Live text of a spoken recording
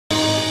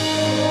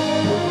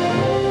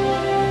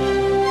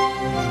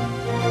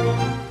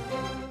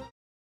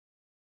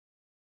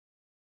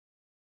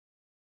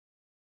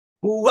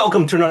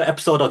Welcome to another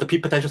episode of the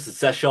Peak Potential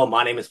Success Show.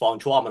 My name is Fong.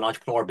 I'm an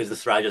entrepreneur, business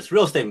strategist,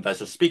 real estate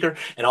investor, speaker,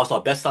 and also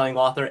a best-selling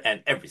author.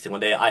 And every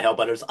single day, I help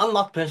others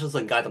unlock potentials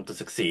and guide them to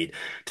succeed.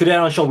 Today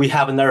on the show, we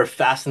have another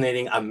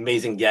fascinating,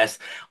 amazing guest.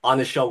 On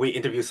the show, we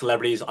interview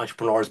celebrities,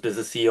 entrepreneurs,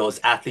 business CEOs,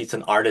 athletes,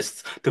 and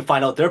artists to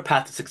find out their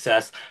path to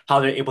success, how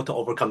they're able to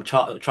overcome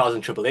trials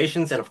and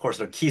tribulations, and of course,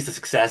 their keys to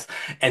success.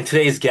 And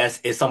today's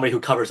guest is somebody who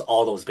covers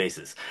all those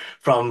bases,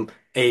 from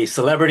a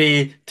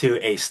celebrity to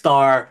a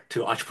star to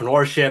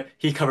entrepreneurship.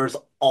 He covers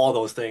all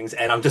those things,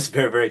 and I'm just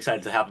very, very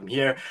excited to have him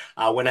here.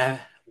 When I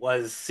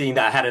was seeing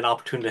that I had an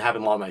opportunity to have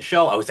him on my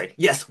show, I was like,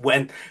 yes,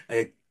 when?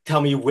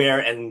 Tell me where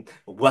and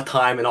what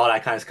time and all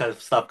that kind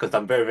of stuff because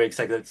I'm very, very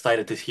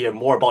excited to hear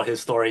more about his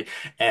story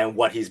and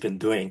what he's been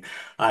doing.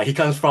 He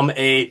comes from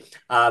a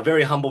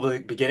very humble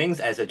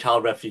beginnings as a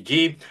child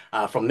refugee.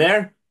 From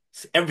there,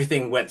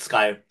 everything went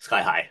sky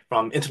high,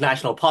 from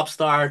international pop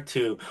star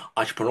to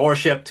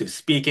entrepreneurship to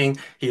speaking.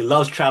 He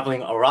loves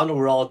traveling around the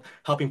world,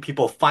 helping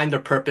people find their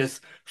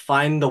purpose,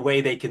 find the way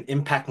they can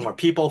impact more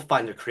people,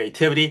 find their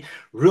creativity,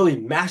 really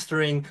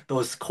mastering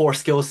those core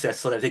skill sets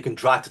so that they can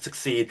drive to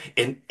succeed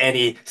in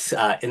any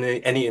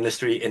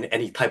industry, in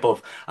any type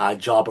of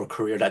job or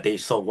career that they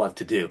so want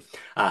to do,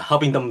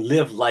 helping them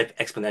live life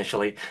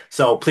exponentially.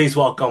 So please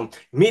welcome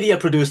media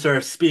producer,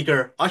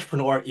 speaker,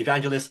 entrepreneur,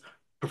 evangelist,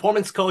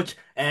 performance coach,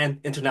 and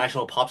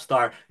international pop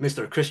star,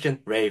 Mr. Christian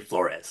Ray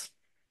Flores.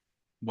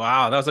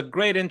 Wow, that was a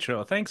great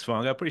intro. Thanks,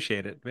 Fong. I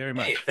appreciate it very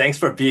Hey, much. thanks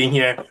for being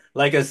here.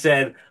 Like I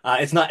said,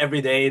 it's not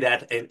every day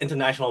that an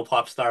international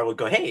pop star would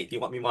go, "Hey, do you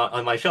want me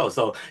on my show?"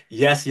 So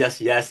yes, yes,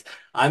 yes.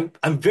 I'm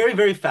very,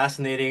 very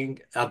fascinating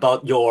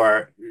about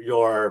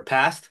your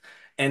past,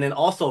 and then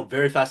also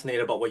very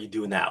fascinated about what you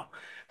do now,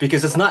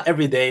 because it's not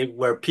every day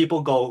where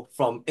people go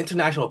from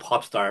international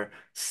pop star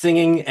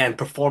singing and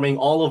performing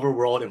all over the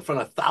world in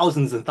front of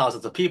thousands and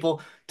thousands of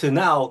people to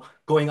now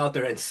going out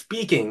there and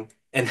speaking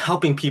and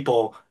helping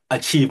people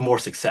achieve more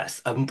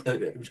success,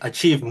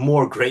 achieve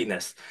more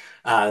greatness,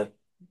 uh,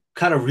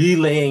 kind of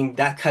relaying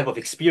that type of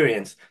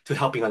experience to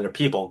helping other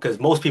people. Because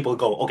most people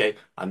go, okay,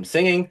 I'm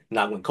singing,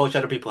 now I'm going to coach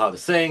other people how to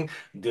sing,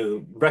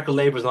 do record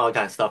labels and all that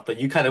kind of stuff. But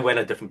you kind of went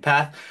a different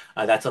path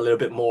that's a little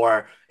bit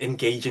more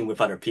engaging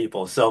with other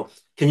people. So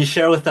can you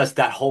share with us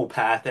that whole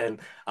path and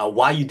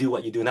why you do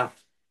what you do now?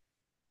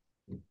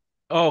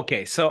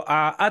 Okay, so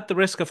at the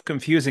risk of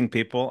confusing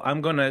people, I'm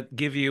going to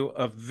give you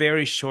a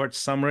very short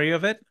summary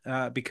of it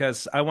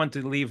because I want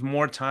to leave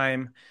more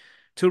time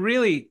to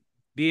really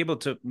be able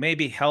to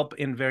maybe help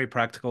in very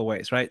practical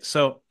ways, right?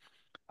 So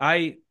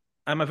I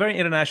I'm a very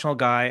international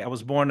guy. I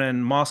was born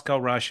in Moscow,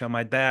 Russia.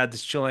 My dad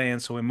is Chilean,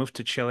 so we moved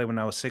to Chile when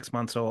I was 6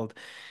 months old.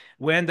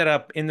 We ended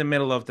up in the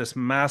middle of this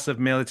massive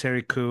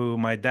military coup.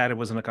 My dad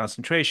was in a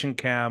concentration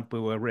camp. We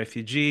were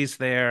refugees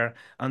there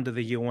under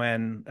the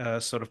UN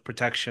sort of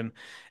protection.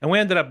 And we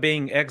ended up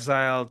being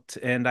exiled.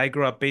 And I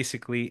grew up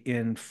basically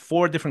in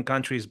four different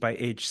countries by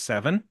age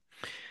 7.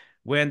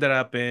 We ended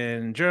up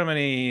in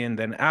Germany and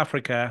then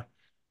Africa.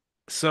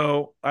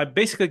 So I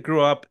basically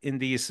grew up in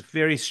these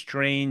very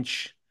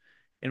strange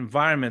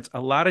environments,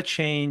 a lot of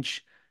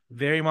change,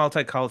 very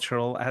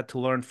multicultural. I had to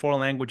learn four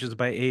languages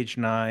by age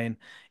 9.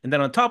 And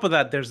then on top of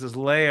that, there's this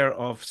layer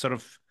of sort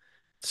of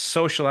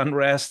social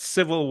unrest,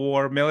 civil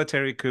war,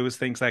 military coups,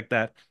 things like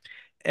that.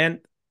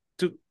 And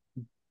to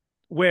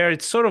where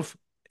it sort of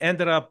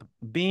ended up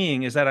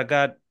being is that I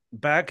got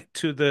back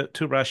to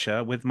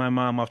Russia with my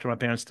mom after my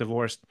parents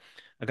divorced.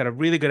 I got a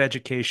really good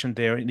education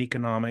there in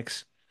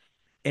economics.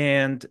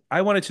 And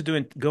I wanted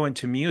to go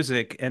into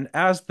music. And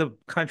as the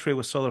country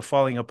was sort of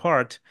falling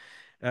apart,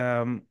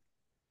 um,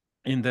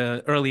 in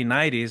the early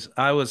 90s,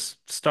 I was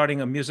starting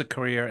a music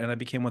career and I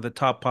became one of the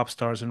top pop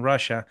stars in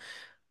Russia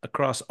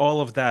across all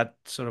of that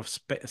sort of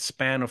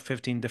span of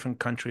 15 different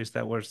countries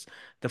that was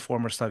the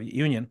former Soviet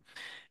Union.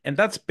 And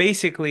that's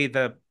basically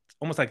the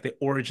almost like the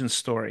origin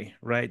story,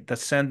 right? That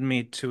sent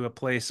me to a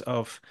place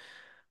of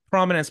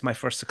prominence, my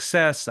first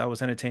success. I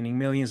was entertaining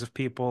millions of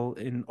people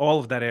in all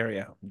of that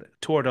area,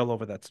 toured all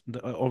over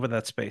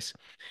that space.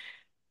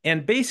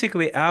 And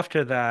basically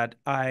after that,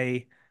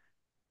 I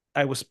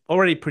was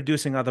already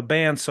producing other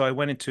bands, so I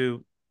went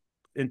into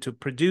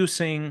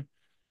producing.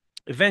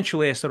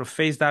 Eventually, I sort of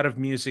phased out of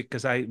music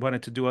because I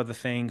wanted to do other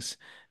things.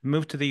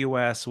 Moved to the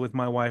US with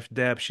my wife,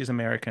 Deb. She's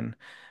American.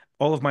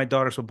 All of my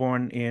daughters were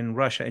born in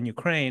Russia and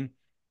Ukraine.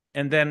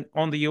 And then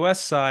on the US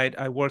side,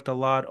 I worked a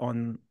lot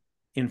on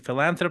in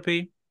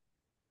philanthropy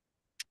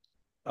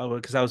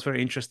because I was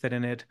very interested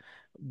in it.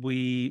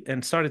 We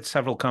and started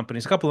several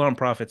companies, a couple of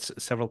nonprofits,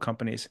 several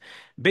companies.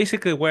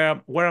 Basically,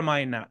 where am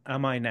I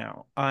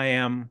now? I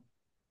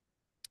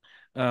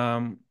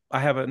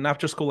have an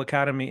after school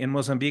academy in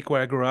Mozambique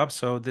where I grew up.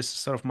 So this is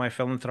sort of my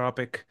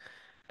philanthropic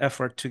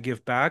effort to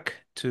give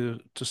back to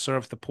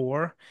serve the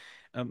poor.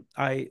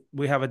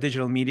 We have a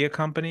digital media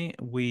company.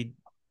 We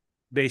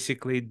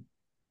basically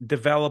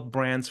develop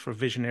brands for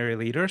visionary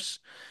leaders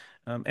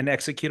and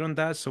execute on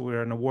that. So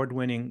we're an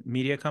award-winning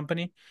media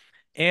company.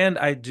 And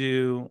I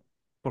do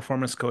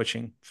performance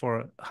coaching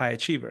for high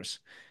achievers.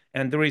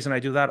 And the reason I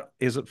do that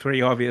is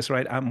very obvious,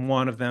 right? I'm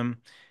one of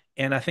them.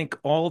 And I think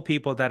all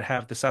people that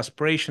have this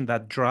aspiration,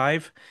 that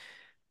drive,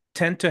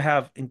 tend to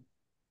have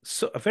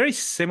a very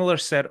similar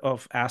set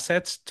of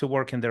assets to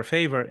work in their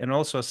favor, and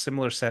also a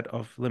similar set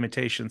of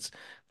limitations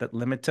that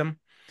limit them.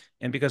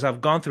 And because I've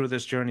gone through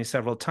this journey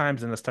several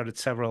times, and I started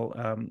several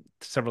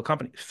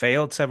companies,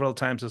 failed several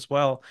times as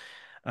well,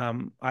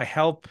 I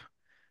help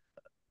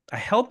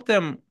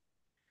them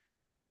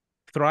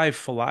thrive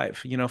for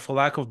life, for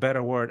lack of a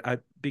better word.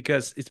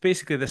 Because it's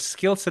basically the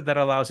skill set that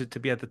allows you to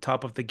be at the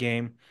top of the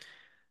game,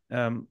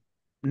 um,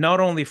 not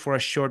only for a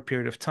short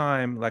period of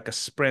time, like a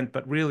sprint,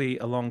 but really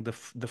along the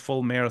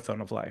full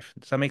marathon of life.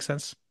 Does that make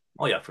sense?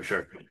 Oh yeah, for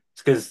sure.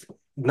 It's because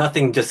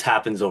nothing just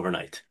happens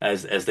overnight.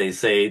 As they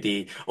say,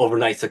 the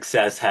overnight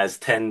success has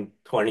 10,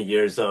 20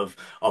 years of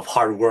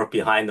hard work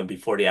behind them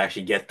before they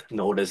actually get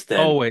noticed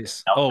and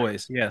Always, out there.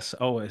 always, yes,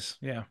 always,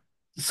 yeah.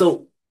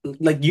 So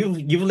like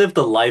you've lived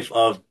a life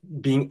of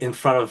being in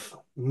front of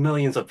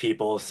millions of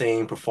people,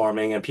 singing,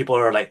 performing, and people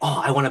are like,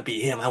 "Oh, I want to be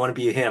him. I want to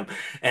be him."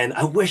 And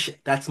I wish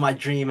that's my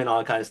dream and all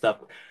that kind of stuff.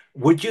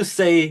 Would you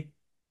say,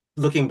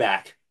 looking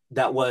back,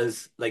 that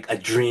was like a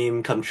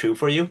dream come true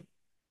for you?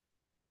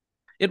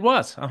 It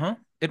was,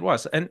 it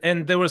was,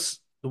 and there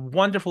was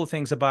wonderful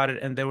things about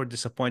it, and there were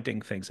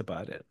disappointing things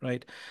about it,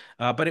 right?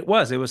 But it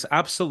was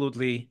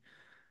absolutely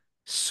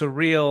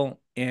surreal,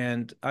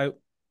 and I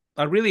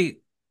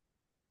really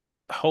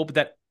hope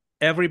that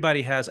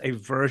everybody has a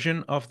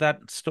version of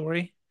that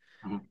story.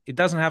 Mhm. It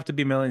doesn't have to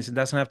be millions, it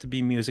doesn't have to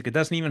be music, it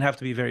doesn't even have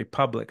to be very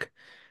public.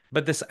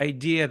 But this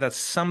idea that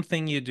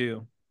something you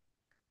do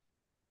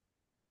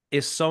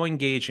is so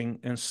engaging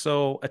and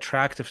so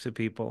attractive to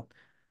people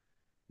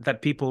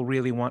that people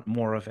really want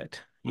more of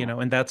it,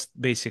 Mhm. and that's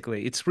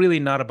basically, it's really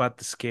not about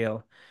the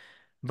scale,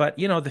 but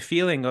the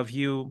feeling of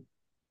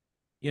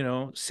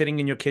sitting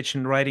in your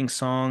kitchen writing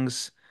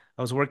songs.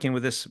 I was working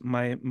with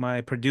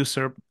my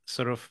producer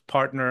sort of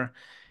partner,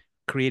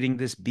 creating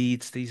these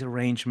beats, these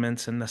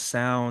arrangements, and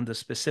the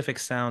specific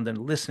sound, and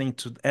listening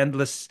to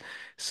endless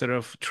sort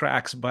of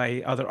tracks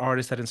by other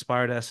artists that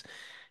inspired us.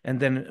 And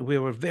then we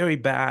were very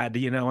bad,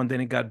 and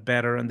then it got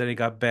better, and then it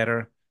got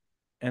better.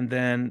 And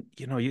then,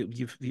 you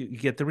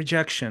get the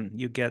rejection,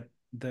 you get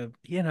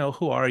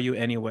who are you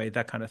anyway,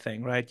 that kind of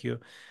thing, right?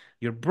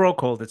 You're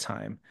broke all the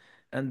time.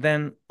 And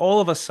then all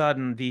of a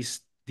sudden,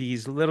 these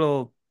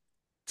little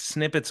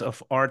snippets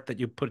of art that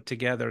you put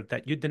together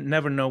that you didn't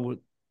never know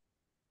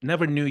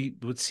never knew you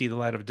would see the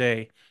light of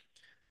day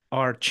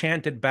are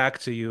chanted back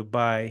to you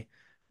by,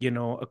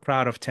 a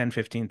crowd of 10,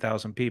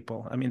 15,000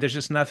 people. I mean, there's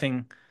just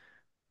nothing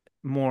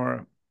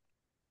more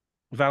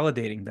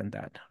validating than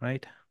that,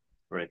 right?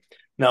 Right.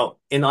 Now,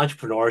 in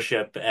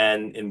entrepreneurship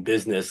and in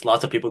business,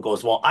 lots of people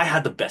goes, well, I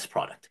had the best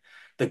product.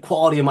 The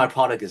quality of my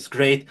product is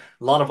great.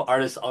 A lot of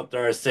artists out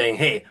there are saying,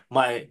 hey,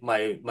 my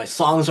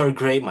songs are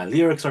great, my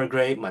lyrics are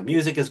great, my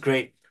music is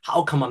great.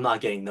 How come I'm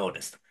not getting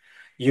noticed?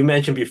 You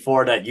mentioned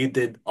before that you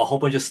did a whole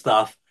bunch of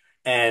stuff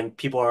and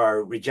people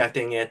are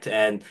rejecting it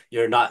and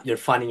you're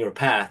finding your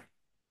path.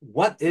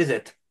 What is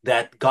it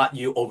that got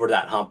you over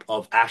that hump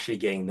of actually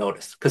getting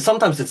noticed? Because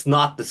sometimes it's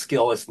not the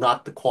skill, it's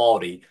not the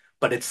quality,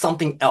 but it's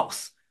something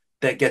else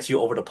that gets you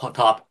over the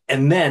top,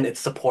 and then it's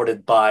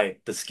supported by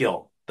the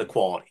skill, the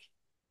quality.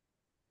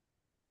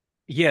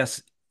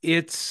 Yes,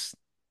 it's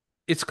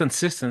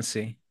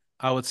consistency,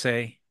 I would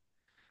say,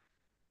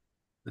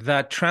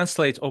 that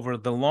translates over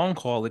the long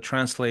haul. It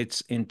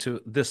translates into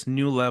this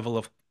new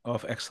level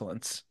of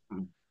excellence,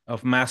 Mhm.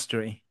 of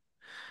mastery.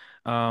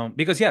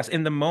 Because yes,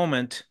 in the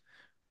moment,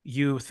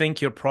 you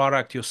think your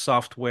product, your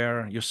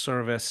software, your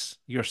service,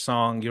 your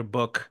song, your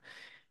book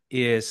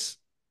is,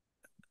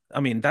 I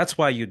mean, that's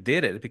why you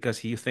did it,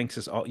 because you think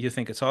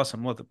it's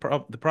awesome. Well, the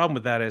problem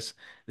with that is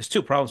there's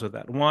two problems with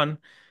that. One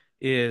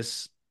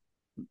is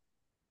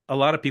a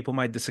lot of people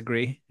might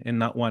disagree and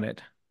not want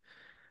it.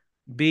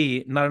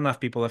 B, not enough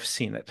people have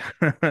seen it.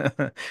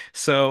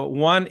 So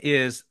one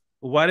is,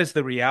 what is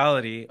the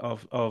reality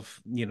of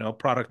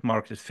product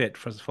market fit,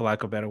 for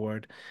lack of a better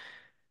word?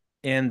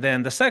 And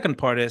then the second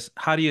part is,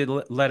 how do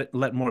you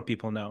let more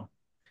people know?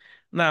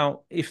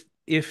 Now,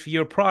 if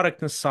your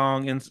product and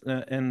song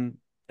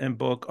and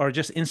book are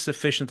just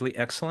insufficiently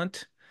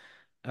excellent,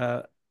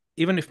 uh,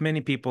 even if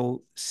many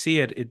people see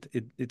it,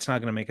 it's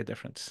not going to make a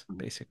difference,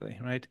 basically,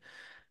 right?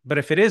 But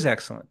if it is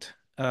excellent,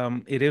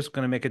 it is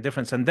going to make a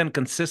difference. And then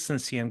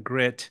consistency and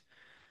grit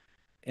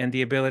and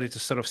the ability to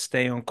sort of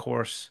stay on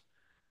course,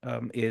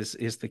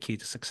 is the key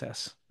to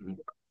success. Mhm.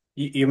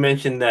 You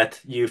mentioned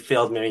that you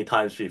failed many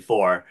times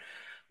before.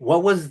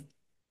 What was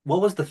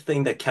what was the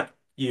thing that kept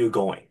you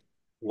going?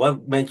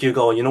 What made you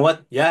go, you know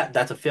what? Yeah,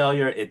 that's a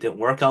failure. It didn't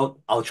work out.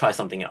 I'll try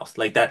something else.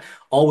 Like that,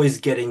 always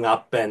getting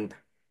up and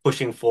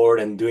pushing forward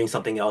and doing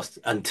something else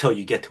until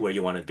you get to where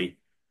you want to be.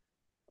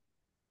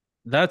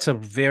 That's a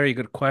very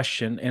good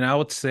question, and I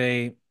would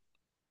say,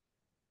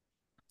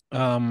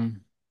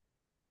 um,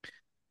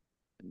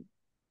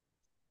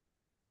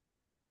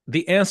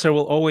 the answer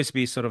will always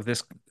be sort of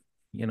this.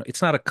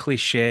 It's not a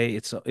cliche.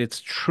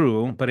 It's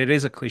true, but it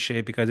is a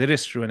cliche because it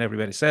is true and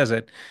everybody says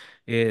it.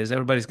 Is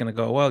everybody's going to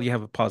go, well, you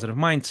have a positive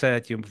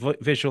mindset, you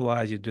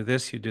visualize, you do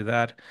this, you do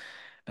that.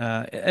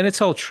 And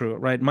it's all true,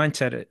 right?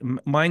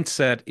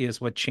 Mindset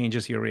is what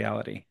changes your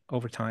reality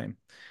over time.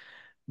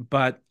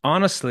 But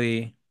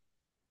honestly,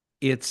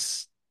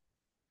 it's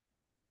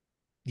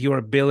your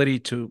ability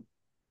to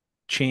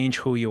change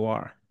who you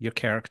are, your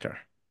character.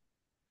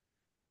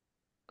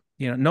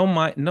 No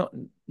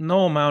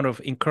amount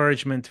of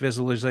encouragement,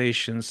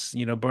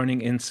 visualizations,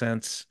 burning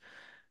incense,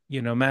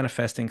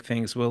 manifesting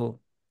things will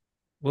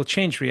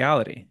change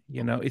reality.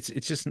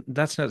 It's just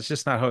that's not it's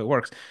just not how it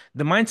works.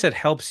 The mindset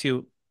helps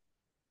you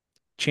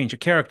change your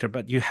character,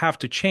 but you have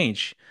to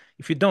change.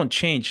 If you don't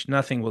change,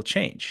 nothing will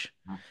change.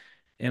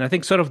 And I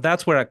think sort of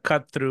that's where I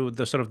cut through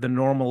the sort of the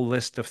normal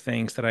list of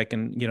things that I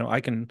can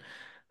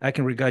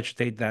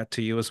regurgitate that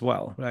to you as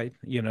well, right?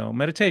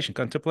 Meditation,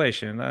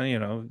 contemplation,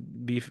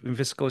 be in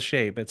physical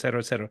shape, et cetera,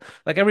 et cetera.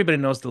 Like everybody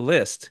knows the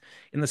list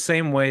in the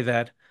same way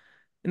that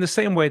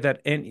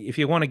if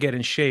you want to get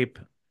in shape,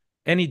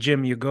 any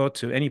gym you go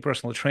to, any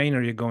personal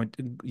trainer you go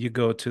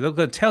to, they're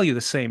going to tell you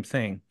the same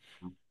thing.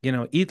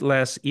 Eat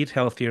less, eat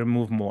healthier,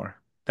 move more.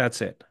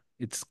 That's it.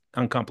 It's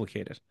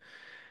uncomplicated,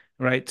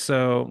 right?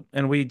 So,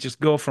 and we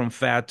just go from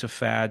fad to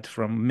fad,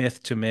 from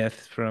myth to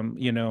myth, from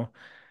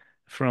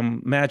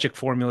magic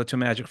formula to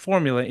magic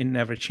formula. It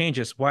never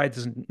changes. Why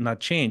does it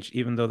not change,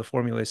 even though the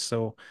formula is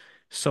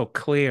so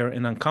clear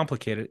and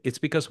uncomplicated? It's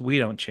because we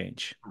don't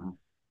change. Mhm.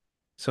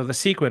 So the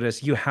secret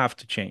is you have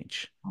to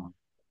change. You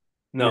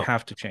No,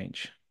 have to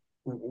change.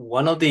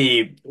 one of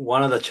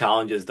the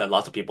challenges that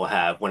lots of people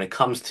have when it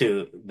comes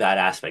to that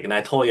aspect, and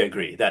I totally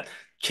agree that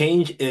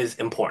change is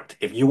important.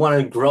 If you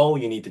want to grow,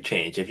 you need to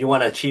change. If you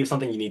want to achieve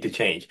something, you need to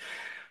change.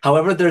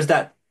 However, there's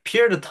that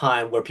period of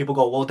time where people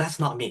go, well, that's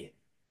not me.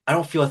 I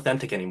don't feel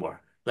authentic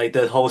anymore. Like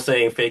the whole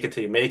saying, fake it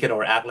till you make it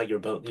or act like you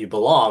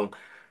belong.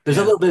 There's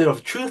a Yeah. little bit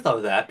of truth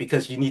of that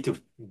because you need to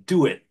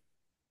do it,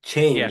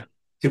 change Yeah.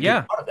 to be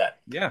Yeah. part of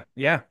that. Yeah.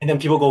 Yeah. And then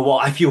people go, well,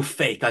 I feel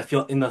fake. I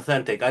feel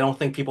inauthentic. I don't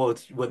think people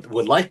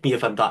would like me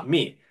if I'm not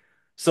me.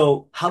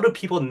 So how do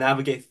people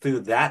navigate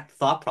through that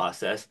thought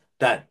process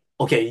that,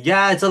 okay,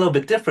 yeah, it's a little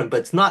bit different,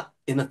 but it's not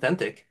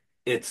inauthentic.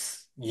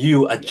 It's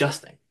you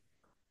adjusting.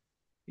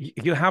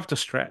 You have to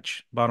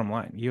stretch, bottom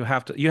line. You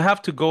have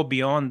to go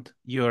beyond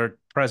your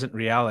present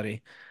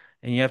reality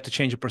and you have to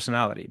change your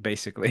personality,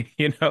 basically,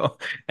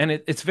 And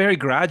it's very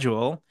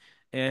gradual.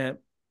 And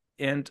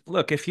and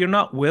look, if you're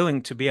not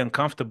willing to be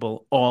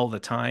uncomfortable all the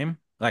time,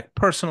 like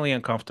personally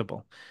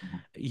uncomfortable,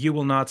 you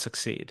will not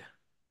succeed.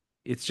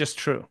 It's just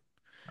true.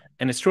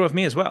 And it's true of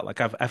me as well.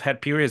 Like I've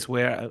had periods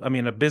where I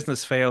mean a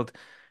business failed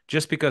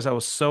just because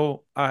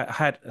I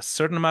had a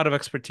certain amount of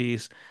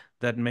expertise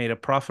that made a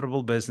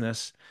profitable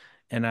business,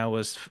 and I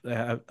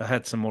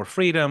had some more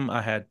freedom,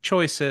 I had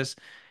choices,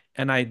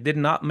 and I did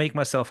not make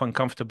myself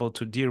uncomfortable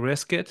to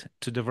de-risk it,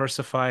 to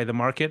diversify the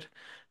market,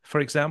 for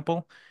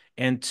example,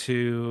 and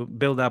to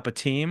build up a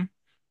team.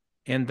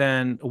 And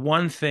then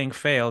one thing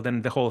failed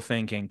and the whole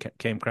thing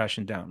came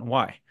crashing down.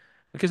 Why?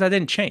 Because I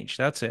didn't change.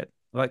 That's it.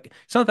 Like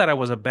it's not that I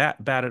was a bad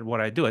at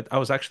what I do. I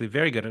was actually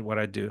very good at what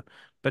I do.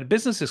 But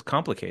business is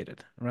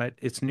complicated, right?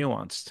 It's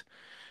nuanced.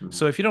 Mhm.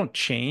 So if you don't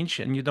change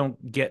and you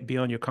don't get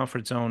beyond your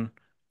comfort zone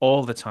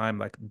all the time,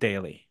 like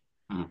daily,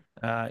 Mhm.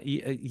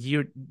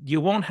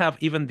 you won't have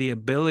even the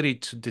ability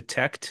to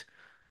detect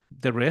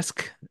the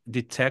risk,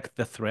 detect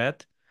the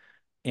threat,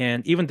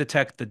 and even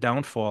detect the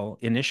downfall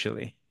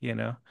initially.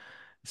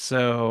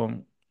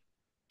 So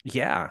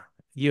yeah,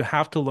 you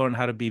have to learn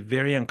how to be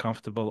very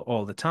uncomfortable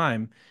all the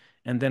time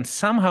and then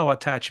somehow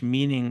attach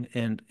meaning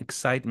and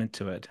excitement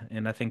to it.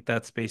 And I think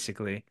that's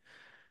basically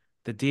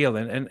the deal.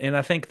 And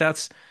I think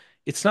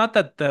it's not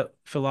that the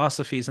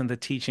philosophies and the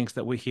teachings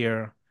that we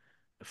hear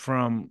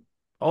from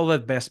all the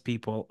best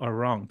people are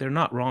wrong. They're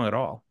not wrong at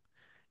all.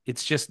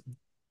 It's just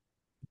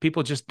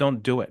people just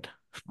don't do it.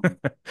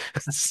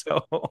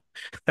 So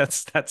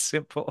that's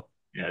simple.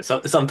 Yeah,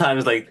 so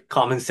sometimes like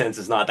common sense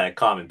is not that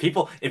common.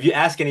 People, if you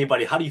ask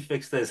anybody, how do you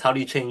fix this? How do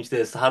you change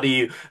this? How do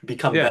you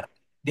become Yeah. better?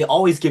 They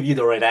always give you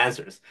the right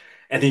answers.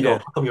 And then you go, Yeah.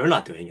 how come you're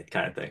not doing it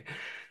kind of thing?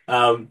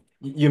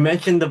 You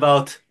mentioned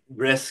about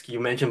risk, you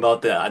mentioned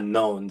about the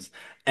unknowns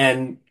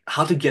and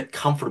how to get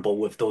comfortable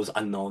with those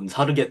unknowns,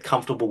 how to get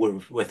comfortable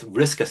with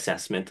risk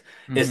assessment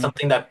is Hmm.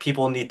 something that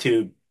people need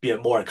to be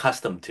more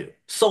accustomed to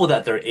so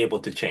that they're able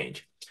to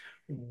change.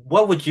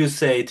 What would you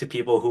say to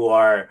people who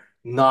are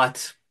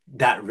not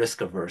that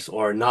risk averse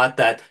or not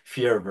that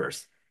fear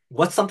averse?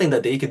 What's something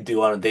that they could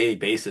do on a daily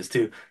basis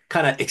to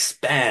kind of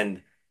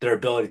expand their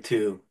ability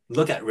to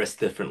look at risk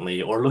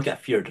differently or look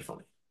at fear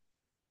differently?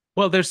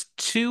 Well,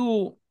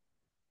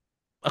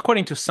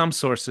 according to some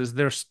sources,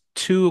 there's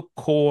two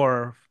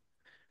core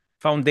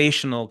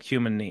foundational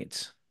human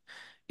needs.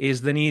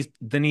 Is the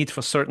need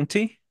for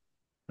certainty,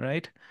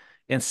 right?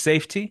 And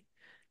safety,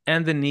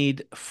 and the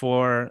need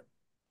for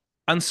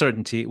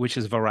uncertainty, which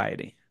is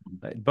variety.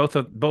 Right? Both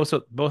of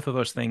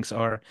those things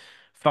are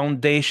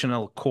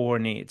foundational core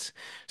needs.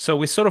 So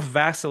we sort of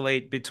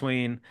vacillate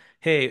between,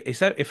 hey,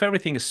 if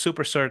everything is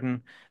super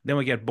certain, then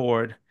we get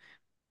bored.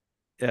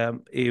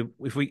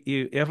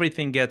 If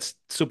everything gets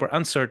super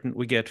uncertain,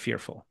 we get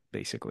fearful,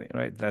 basically,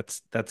 right?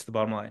 That's the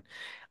bottom line.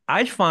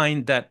 I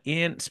find that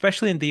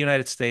especially in the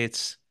United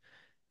States,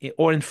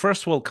 or in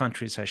first world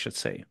countries, I should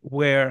say,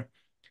 where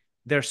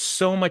there's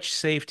so much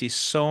safety,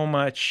 so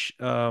much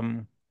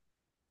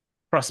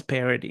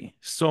prosperity,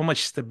 so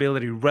much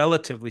stability,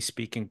 relatively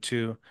speaking,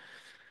 to,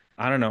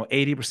 I don't know,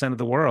 80% of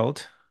the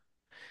world,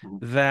 Mhm.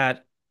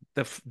 that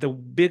the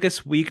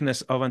biggest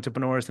weakness of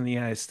entrepreneurs in the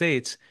United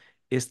States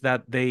is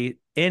that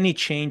any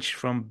change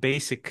from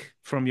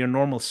your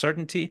normal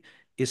certainty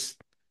is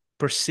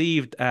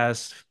perceived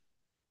as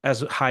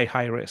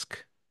high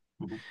risk.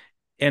 Mhm.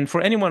 And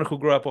for anyone who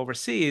grew up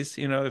overseas,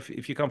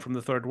 if you come from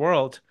the third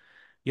world,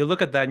 you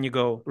look at that and you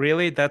go,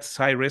 really? That's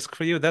high risk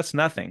for you? That's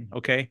nothing.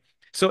 Okay.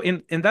 So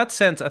in that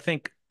sense, I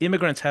think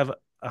immigrants have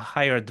a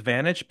higher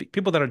advantage.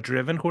 People that are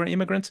driven who are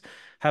immigrants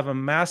have a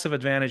massive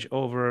advantage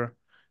over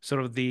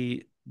sort of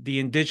the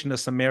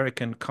indigenous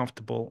American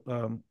comfortable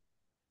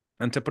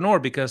entrepreneur,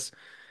 because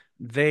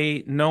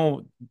they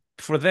know,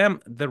 for them,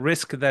 the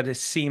risk that it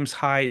seems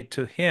high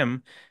to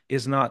him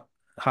is not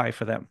high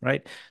for them,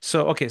 right?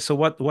 So, okay, so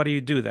what do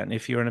you do then?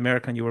 If you're an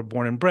American, you were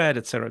born and bred,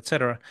 et cetera, et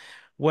cetera.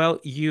 Well,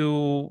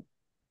 you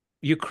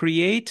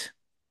create,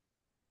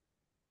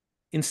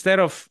 instead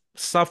of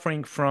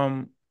suffering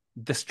from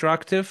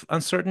destructive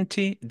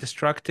uncertainty,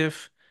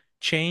 destructive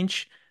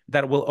change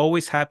that will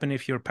always happen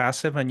if you're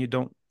passive and you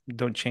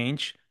don't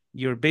change.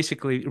 You're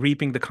basically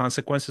reaping the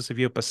consequences of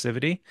your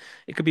passivity.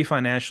 It could be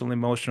financial,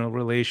 emotional,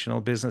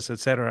 relational, business,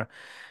 etc.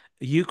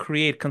 You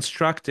create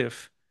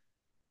constructive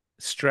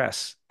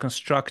stress,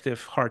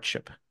 constructive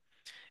hardship.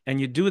 And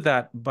you do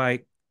that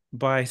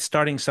by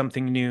starting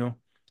something new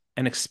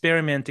and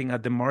experimenting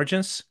at the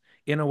margins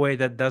in a way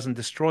that doesn't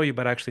destroy you,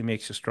 but actually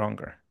makes you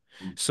stronger.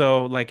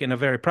 So, like in a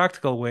very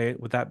practical way,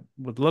 what that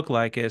would look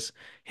like is,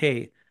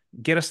 hey,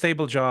 get a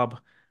stable job,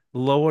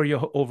 lower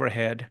your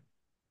overhead,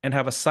 and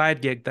have a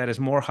side gig that is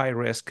more high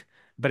risk,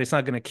 but it's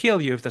not going to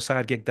kill you if the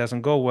side gig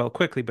doesn't go well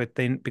quickly,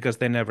 because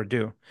they never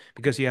do,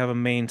 because you have a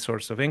main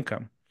source of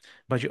income.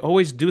 But you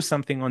always do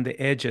something on the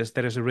edges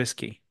that is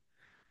risky.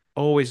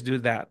 Always do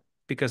that,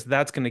 because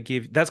that's going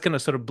to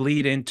sort of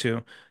bleed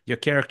into your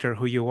character,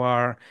 who you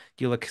are.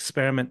 You'll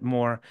experiment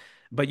more,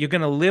 but you're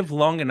going to live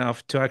long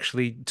enough to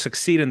actually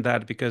succeed in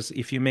that, because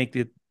if you make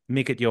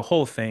it your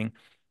whole thing,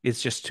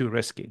 it's just too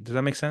risky. Does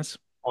that make sense?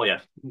 Oh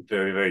yeah,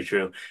 very, very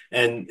true.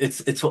 And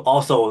it's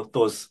also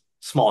those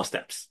small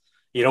steps.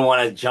 You don't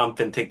want to jump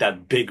and take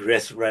that big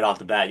risk right off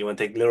the bat. You want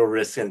to take little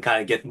risks and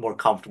kind of get more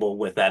comfortable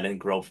with that and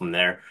grow from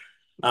there.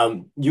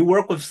 You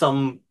work with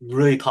some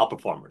really top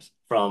performers,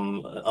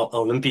 from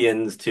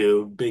Olympians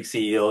to big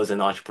CEOs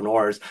and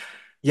entrepreneurs,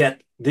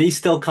 yet they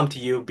still come to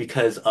you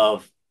because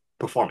of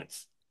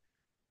performance.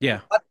 Yeah.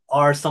 What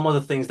are some of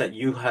the things that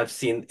you have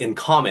seen in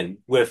common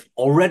with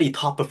already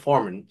top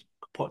performers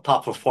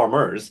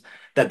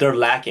that they're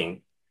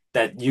lacking,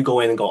 that you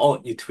go in and go,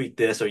 oh, you tweak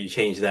this or you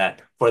change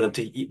that for them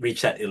to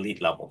reach that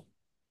elite level?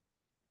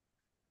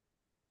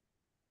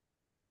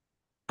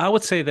 I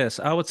would say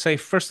this. I would say,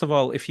 first of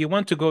all, if you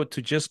want to go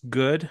to just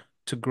good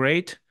to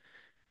great,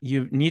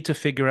 you need to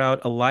figure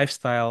out a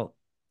lifestyle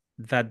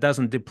that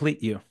doesn't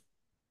deplete you.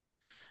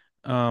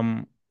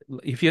 Um,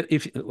 if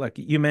like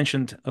you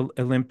mentioned,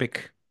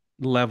 Olympic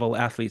level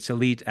athletes,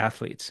 elite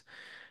athletes.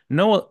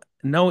 No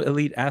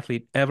elite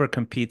athlete ever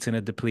competes in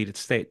a depleted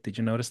state. Did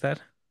you notice that?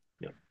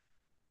 Yeah.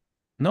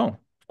 No,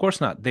 of course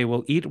not. They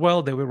will eat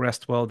well, they will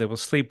rest well, they will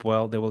sleep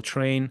well, they will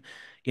train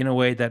in a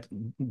way that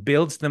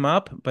builds them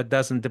up but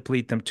doesn't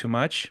deplete them too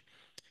much.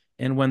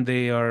 And when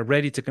they are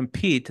ready to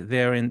compete,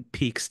 they're in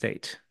peak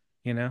state,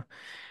 you know?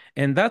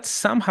 And that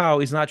somehow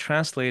is not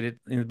translated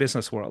in the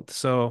business world.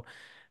 So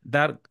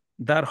that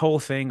that whole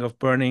thing of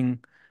burning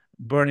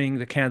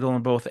the candle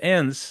on both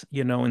ends,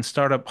 in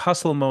startup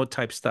hustle mode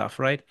type stuff,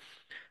 right?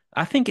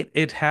 I think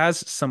it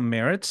has some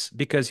merits,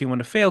 because you want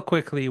to fail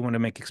quickly, you want to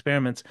make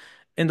experiments.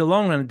 In the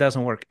long run, it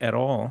doesn't work at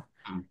all,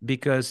 Mm.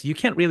 because you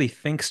can't really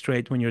think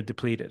straight when you're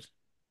depleted.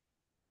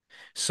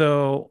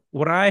 So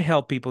what I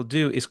help people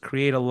do is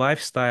create a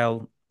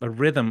lifestyle, a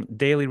rhythm,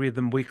 daily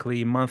rhythm,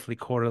 weekly, monthly,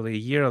 quarterly,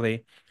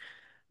 yearly,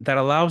 that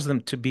allows them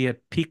to be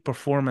at peak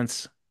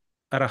performance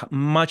at a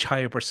much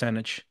higher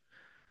percentage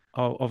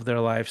of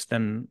their lives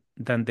than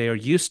they are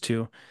used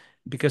to,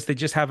 because they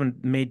just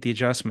haven't made the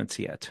adjustments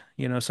yet.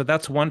 So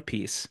that's one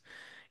piece.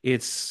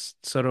 It's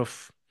sort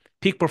of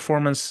peak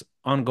performance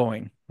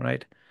ongoing,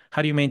 right?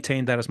 How do you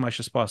maintain that as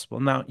much as possible?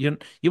 Now,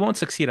 you won't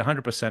succeed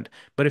 100%,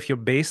 but if your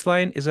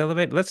baseline is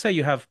elevated, let's say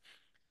you have,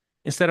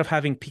 instead of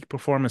having peak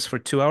performance for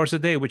 2 hours a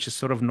day, which is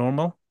sort of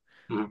normal,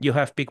 Mhm. you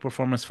have peak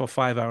performance for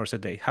 5 hours a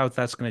day. How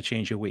that's going to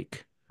change your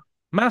week?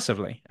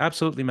 Massively,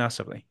 absolutely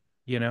massively.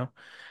 You know,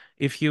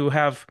 if you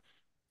have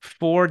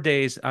 4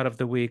 days out of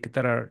the week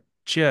that are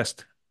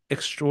just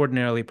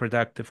extraordinarily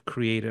productive,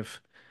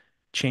 creative,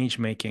 change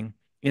making,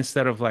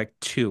 instead of like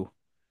two,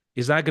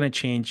 is that going to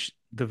change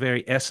the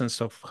very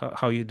essence of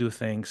how you do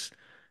things,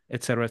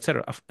 et cetera, et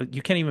cetera.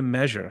 You can't even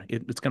measure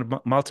it. It's going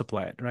to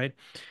multiply it, right?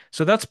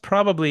 So that's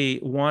probably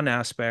one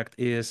aspect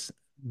is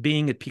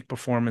being at peak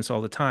performance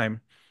all the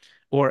time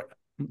or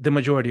the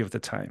majority of the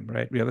time,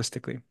 right?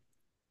 Realistically.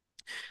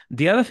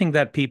 The other thing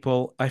that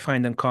people I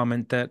find in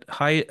common that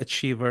high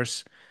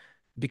achievers,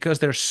 because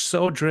they're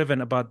so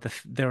driven about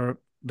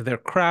their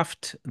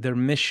craft, their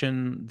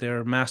mission,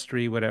 their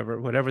mastery,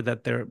 whatever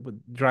that their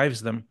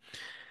drives them,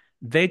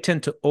 they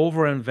tend to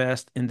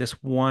overinvest in this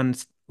one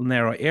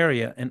narrow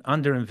area and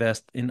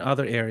underinvest in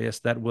other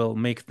areas that will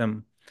make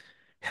them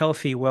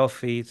healthy,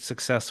 wealthy,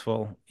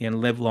 successful,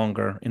 and live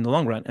longer in the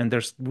long run. And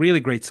there's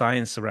really great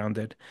science around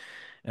it.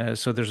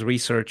 So there's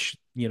research,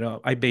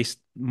 I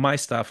based my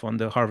stuff on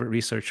the Harvard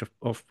research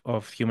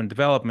of human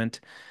development.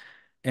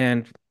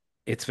 And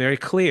it's very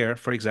clear,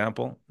 for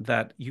example,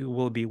 that you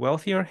will be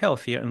wealthier,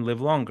 healthier, and live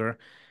longer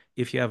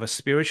if you have a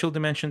spiritual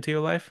dimension to your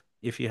life,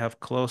 if you have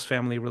close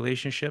family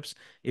relationships,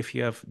 if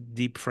you have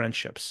deep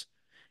friendships,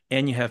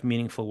 and you have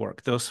meaningful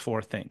work. Those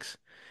four things.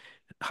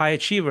 High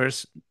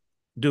achievers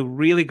do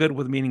really good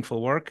with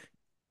meaningful work.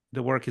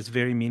 The work is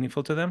very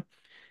meaningful to them,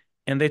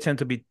 and they tend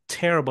to be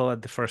terrible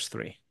at the first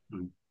three,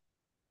 Mm.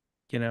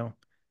 you know,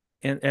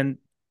 and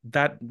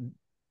that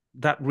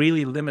that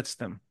really limits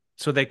them.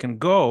 So they can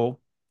go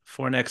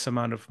for an X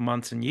amount of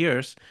months and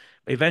years.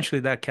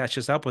 Eventually, that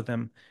catches up with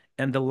them,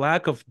 and the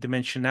lack of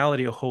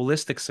dimensionality or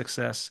holistic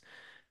success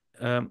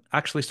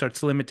actually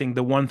starts limiting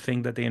the one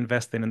thing that they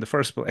invest in the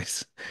first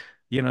place.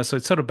 So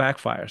it sort of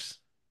backfires.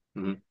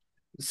 Mhm.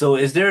 So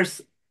is there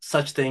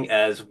such thing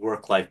as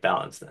work-life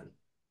balance then?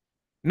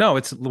 No,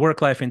 it's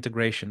work-life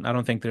integration. I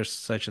don't think there's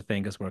such a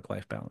thing as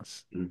work-life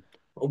balance. Mhm.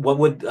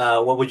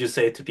 What would you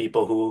say to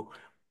people who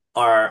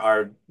are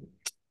are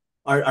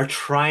are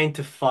trying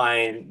to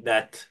find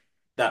that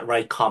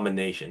right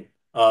combination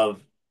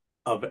of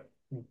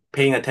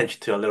paying attention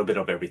to a little bit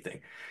of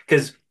everything?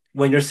 Because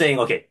when you're saying,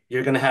 okay,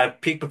 you're gonna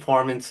have peak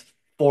performance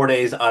 4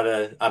 days out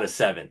of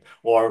 7,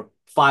 or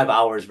 5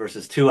 hours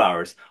versus 2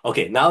 hours.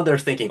 Okay, now they're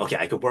thinking, okay,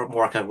 I could work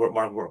more, I could work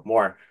more, work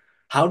more.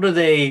 How do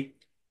they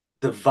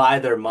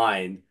divide their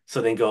mind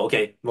so they go,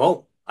 okay,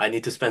 well, I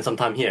need to spend some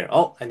time here.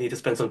 Oh, I need to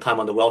spend some time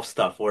on the wealth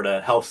stuff or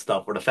the health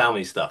stuff or the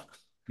family stuff.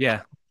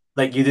 Yeah.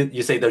 Like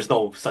you say there's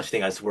no such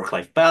thing as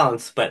work-life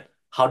balance, but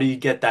how do you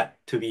get that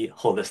to be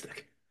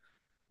holistic?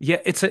 Yeah,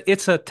 it's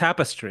a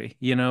tapestry,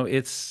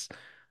 it's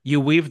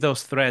you weave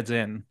those threads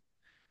in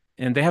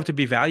and they have to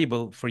be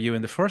valuable for you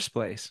in the first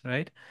place,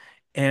 right?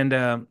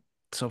 And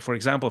so for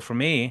example, for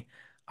me,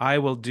 I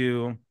will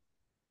do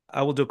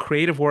I will do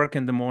creative work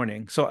in the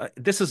morning. So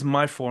this is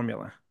my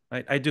formula,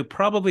 right? I do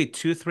probably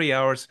 2, 3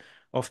 hours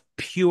of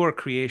pure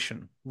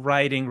creation,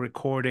 writing,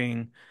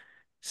 recording,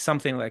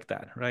 something like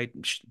that, right?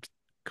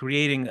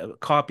 Creating a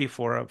copy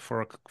for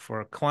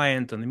a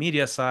client on the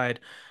media side,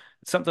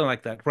 something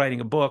like that,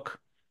 writing a book,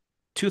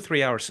 2,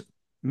 3 hours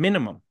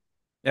minimum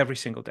every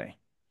single day.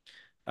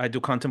 I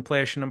do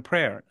contemplation and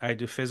prayer. I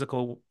do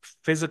physical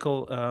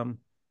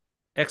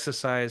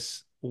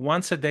exercise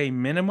once a day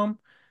minimum.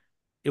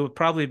 It would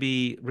probably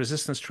be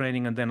resistance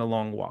training and then a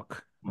long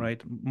walk, Mm,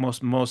 right?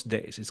 Most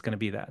days it's going to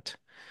be that.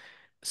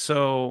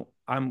 So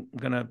I'm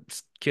gonna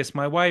kiss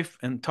my wife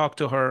and talk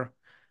to her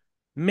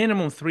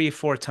minimum 3,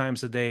 4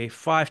 times a day,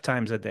 5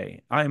 times a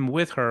day. I'm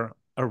with her,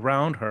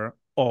 around her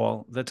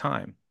all the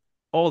time.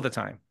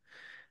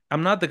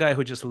 I'm not the guy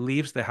who just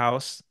leaves the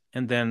house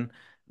and then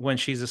when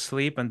she's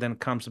asleep and then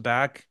comes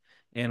back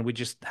and we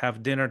just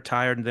have dinner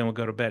tired and then we'll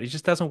go to bed. It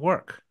just doesn't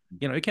work.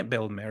 You can't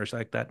build a marriage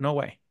like that. No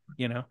way,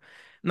 you know.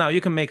 Now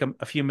you can make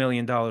a few $1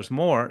 million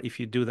more if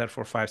you do that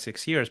for 5,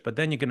 6 years, but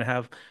then you're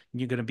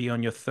gonna be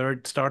on your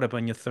third startup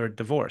on your third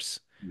divorce.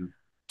 mm,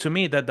 To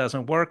me, that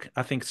doesn't work.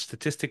 I think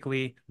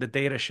statistically, the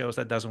data shows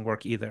that doesn't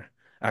work either,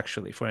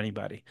 actually, for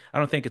anybody. I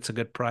don't think it's a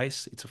good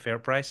price. It's a fair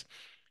price.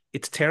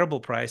 It's terrible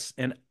price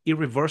and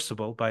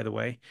irreversible, by the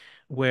way,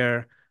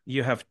 where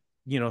you have,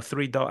 I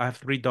have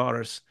 3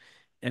 daughters.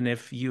 And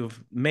if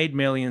you've made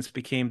millions,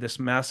 became this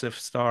massive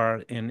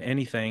star in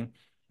anything,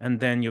 and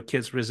then your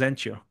kids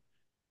resent you,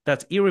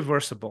 that's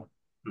irreversible.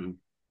 mm.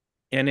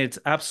 And it's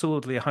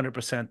absolutely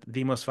 100%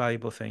 the most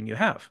valuable thing you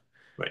have.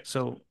 Right.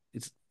 So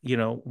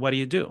what do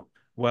you do?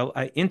 Well,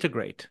 I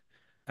integrate.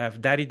 I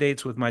have daddy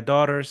dates with my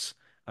daughters.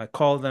 I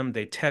call them,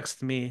 they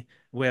text me.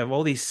 We have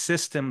all these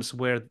systems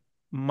where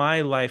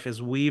my life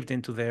is weaved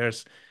into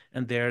theirs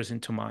and theirs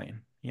into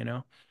mine,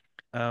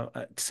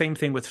 Same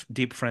thing with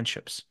deep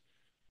friendships.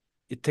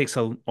 It takes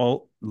a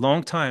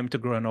long time to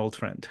grow an old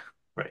friend.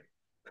 Right.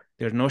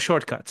 There's no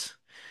shortcuts.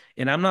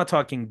 And I'm not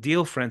talking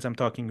deal friends, I'm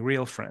talking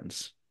real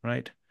friends,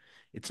 right?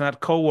 It's not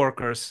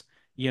coworkers,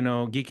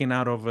 geeking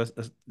out over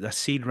a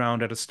seed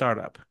round at a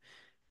startup.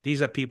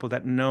 These are people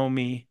that know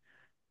me,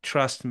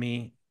 trust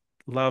me,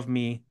 love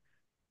me.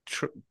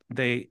 Tr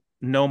they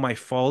know my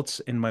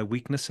faults and my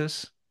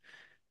weaknesses.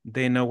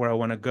 They know where I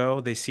want to go.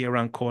 They see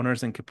around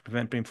corners and can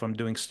prevent me from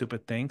doing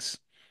stupid things.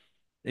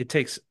 It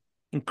takes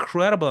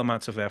incredible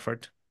amounts of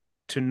effort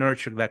to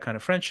nurture that kind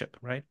of friendship,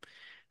 right?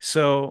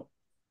 So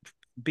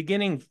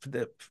beginning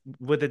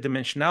with the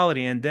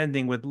dimensionality and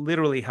ending with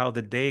literally how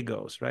the day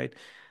goes, right?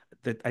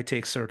 That I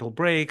take certain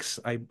breaks,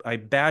 I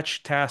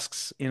batch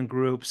tasks in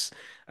groups,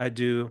 I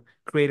do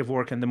creative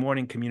work in the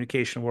morning,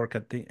 communication work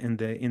at the in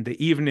the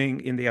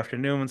evening, in the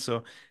afternoon.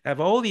 So I have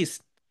all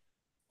these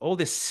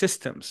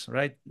systems,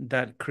 right,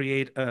 that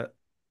create a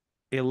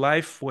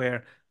life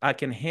where I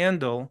can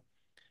handle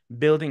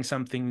building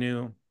something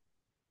new.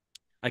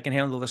 I can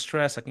handle the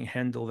stress, I can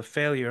handle the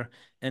failure,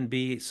 and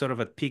be sort of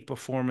at peak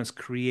performance,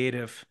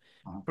 creative,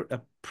 Uh-huh.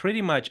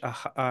 pretty much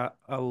a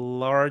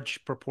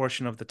large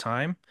proportion of the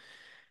time,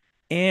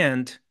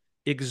 and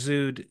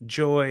exude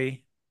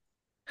joy,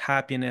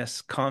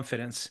 happiness,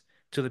 confidence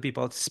to the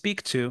people I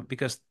speak to,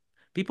 because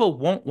people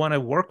won't want to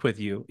work with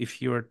you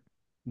if you're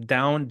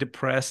down,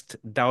 depressed,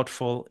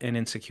 doubtful, and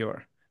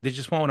insecure. They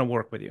just won't want to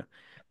work with you.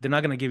 They're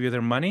not going to give you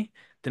their money.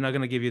 They're not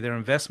going to give you their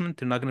investment.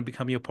 They're not going to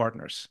become your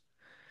partners.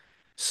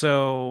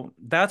 So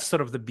that's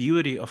sort of the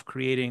beauty of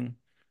creating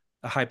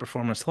a high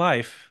performance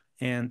life.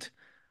 And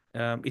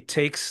it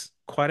takes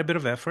quite a bit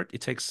of effort.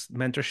 It takes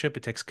mentorship,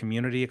 it takes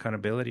community,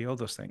 accountability, all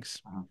those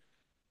things. Uh-huh.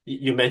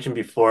 You mentioned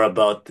before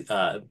about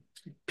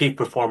peak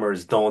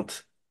performers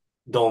don't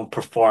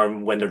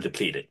perform when they're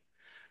depleted.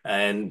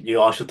 And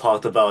you also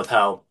talked about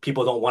how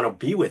people don't want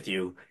to be with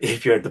you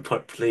if you're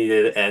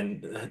depleted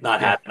and not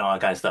Yeah. happy and all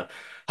that kind of stuff.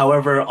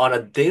 However, on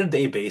a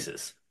day-to-day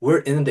basis,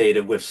 we're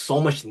inundated with so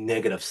much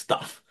negative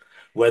stuff,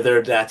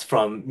 whether that's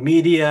from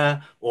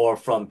media or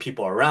from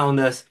people around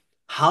us.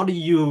 How do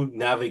you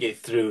navigate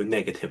through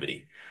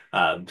negativity?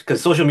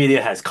 Because social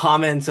media has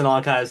comments and all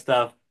that kind of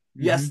stuff.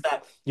 Yes, Hmm.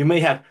 that you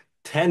may have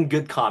 10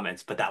 good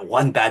comments, but that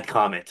one bad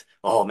comment,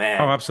 oh Oh,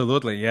 man.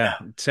 absolutely. Yeah.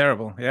 It's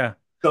terrible. Yeah.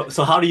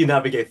 So how do you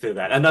navigate through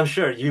that? And I'm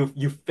sure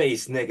you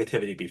faced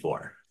negativity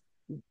before.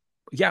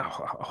 Yeah,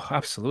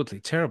 absolutely.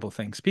 Terrible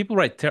things. People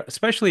write,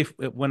 especially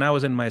when I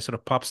was in my sort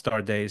of pop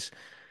star days,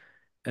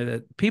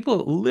 people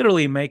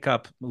literally make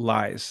up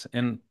lies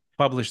and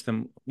publish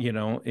them,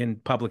 in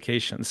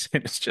publications.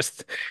 And it's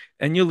just,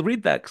 and you'll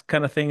read that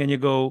kind of thing and you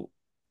go,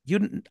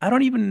 I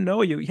don't even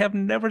know you. You have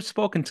never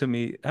spoken to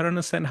me. I don't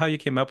understand how you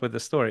came up with the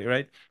story,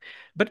 right?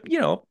 But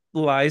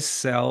lies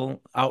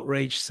sell,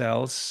 outrage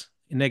sells,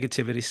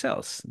 negativity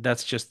sells.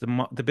 That's just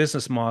the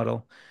business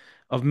model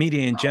of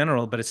media in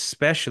general, but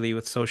especially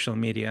with social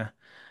media,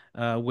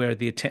 where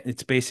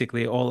it's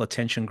basically all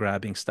attention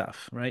grabbing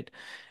stuff, right?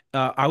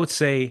 I would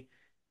say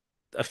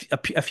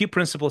a few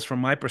principles from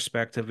my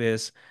perspective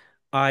is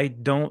I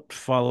don't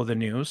follow the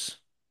news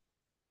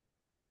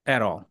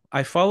at all.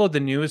 I follow the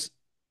news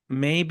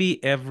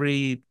maybe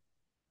every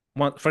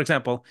one. For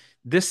example,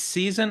 this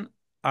season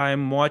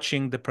I'm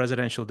watching the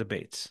presidential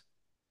debates.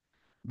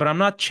 But I'm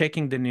not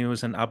checking the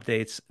news and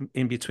updates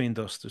in between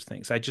those two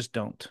things. I just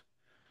don't,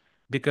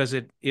 because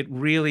it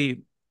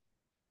really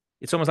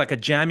it's almost like a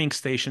jamming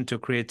station to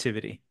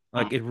creativity.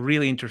 Like it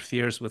really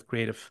interferes with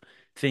creative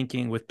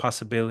thinking, with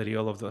possibility,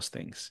 all of those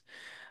things.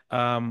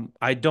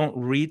 I don't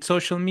read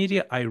social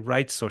media. I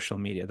write social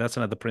media. That's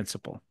another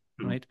principle,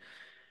 Mhm. right?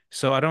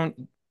 So I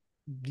don't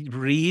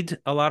read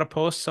a lot of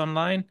posts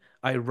online.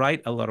 I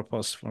write a lot of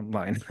posts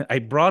online. I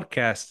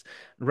broadcast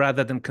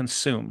rather than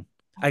consume.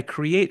 I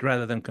create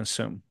rather than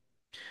consume.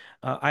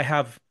 I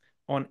have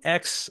on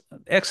X.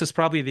 X is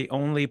probably the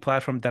only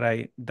platform that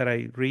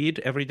I read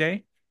every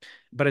day,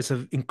 but it's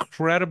an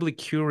incredibly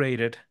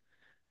curated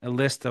a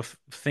list of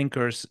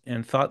thinkers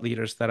and thought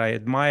leaders that I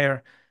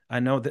admire. I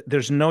know that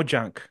there's no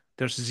junk.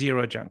 There's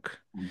zero junk.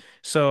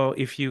 So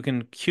if you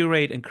can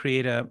curate and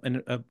create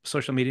a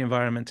social media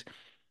environment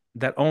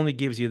that only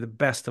gives you the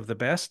best of the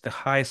best, the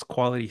highest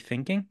quality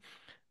thinking,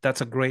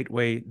 that's a great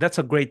way. That's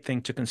a great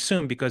thing to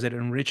consume because it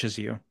enriches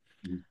you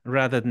Mhm.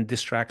 rather than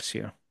distracts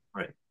you.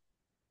 Right.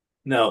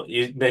 Now,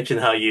 you mentioned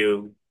how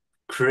you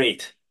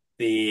create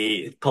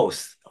the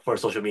posts for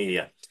social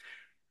media.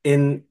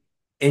 In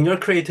in your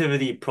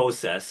creativity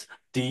process,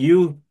 do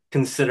you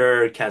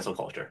consider cancel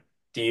culture?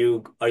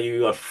 Are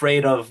you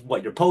afraid of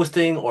what you're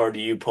posting or do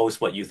you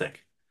post what you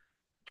think?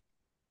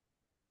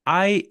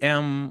 I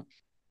am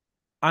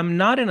I'm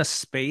not in a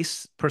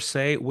space per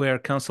se where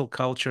cancel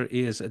culture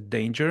is a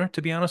danger,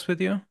 to be honest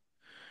with you.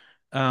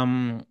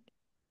 Um,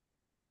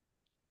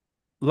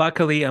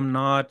 Luckily, I'm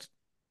not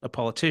a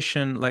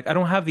politician. Like, I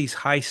don't have these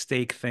high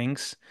stake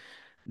things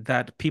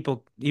that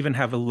people even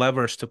have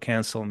levers to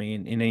cancel me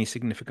in any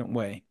significant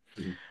way.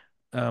 Mhm.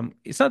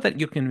 It's not that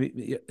you can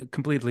be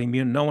completely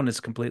immune. No one is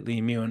completely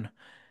immune.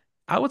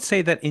 I would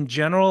say that in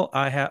general,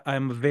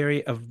 I'm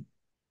very of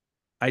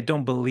I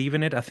don't believe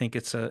in it. I think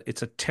it's a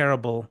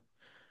terrible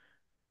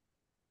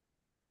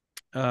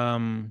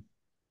um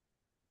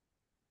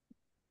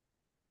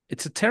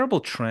it's a terrible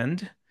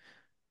trend.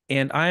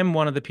 And I'm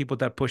one of the people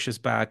that pushes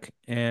back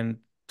and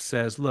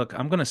says, look,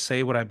 I'm going to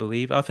say what I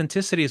believe.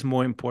 Authenticity is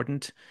more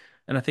important.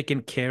 And I think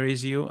it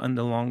carries you in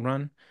the long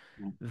run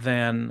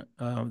than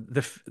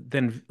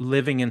than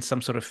living in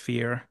some sort of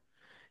fear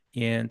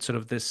and sort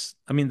of this.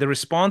 I mean, the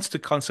response to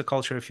cancel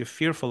culture, if you're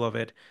fearful of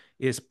it,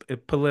 is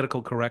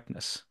political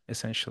correctness,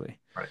 essentially.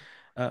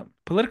 Right.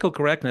 Political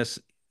correctness,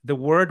 the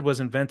word was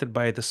invented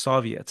by the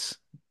Soviets.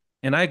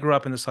 And I grew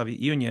up in the Soviet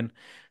Union,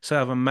 so I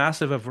have a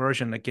massive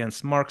aversion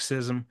against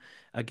Marxism,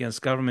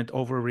 against government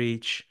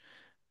overreach,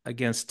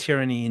 against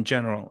tyranny in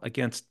general,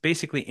 against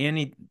basically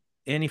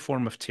any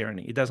form of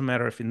tyranny. It doesn't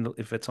matter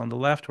if it's on the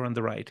left or on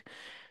the right.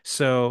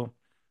 So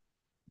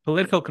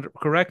political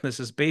correctness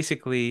is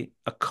basically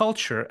a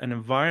culture, an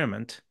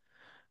environment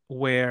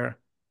where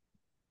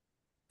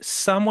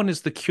someone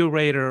is the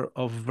curator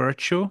of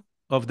virtue,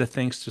 of the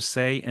things to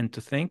say and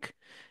to think,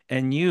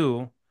 and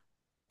you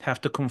have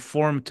to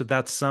conform to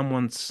that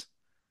someone's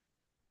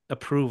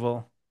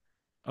approval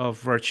of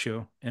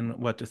virtue and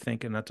what to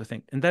think and not to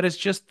think. And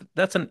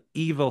that's an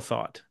evil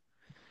thought.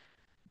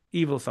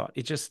 Evil thought.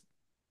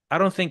 I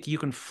don't think you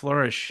can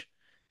flourish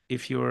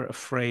if you're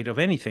afraid of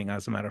anything,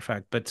 as a matter of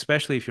fact, but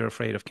especially if you're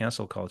afraid of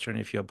cancel culture and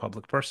if you're a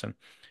public person.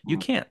 You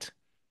Mhm. can't.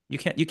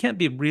 You can't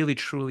be really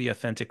truly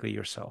authentically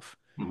yourself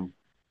Mhm.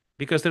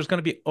 because there's going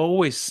to be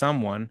always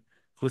someone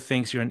who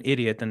thinks you're an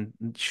idiot and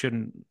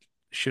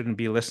shouldn't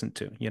be listened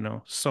to, you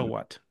know. So Mhm.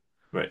 what?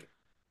 Right.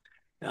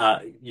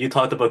 You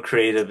talked about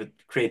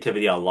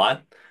creativity a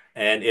lot,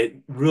 and it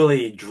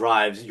really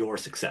drives your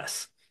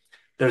success.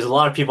 There's a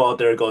lot of people out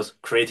there who goes,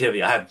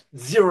 creativity. I have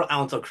 0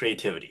 ounce of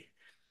creativity.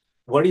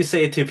 What do you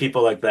say to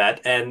people like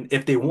that? And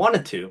if they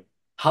wanted to,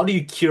 how do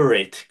you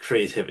curate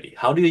creativity?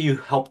 How do you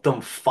help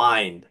them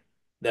find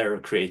their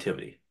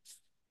creativity?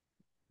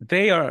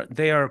 They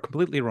are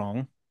completely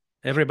wrong.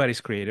 Everybody's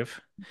creative,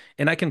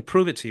 and I can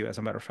prove it to you as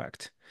a matter of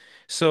fact.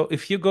 So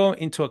if you go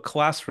into a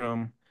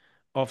classroom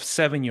of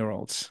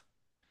 7-year-olds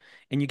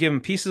and you give them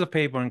pieces of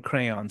paper and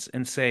crayons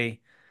and say,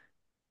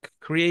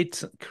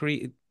 create,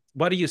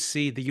 what do you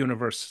see the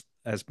universe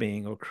as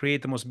being, or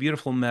create the most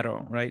beautiful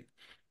meadow, right?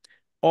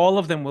 All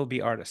of them will be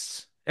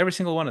artists, every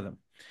single one of them.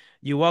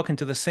 You walk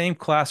into the same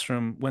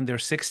classroom when they're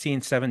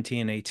 16,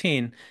 17,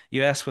 18,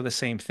 you ask for the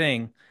same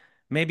thing.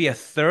 Maybe a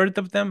third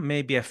of them,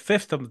 maybe a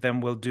fifth of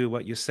them will do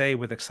what you say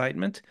with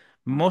excitement.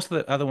 Most of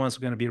the other ones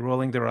are going to be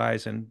rolling their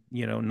eyes and,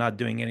 not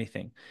doing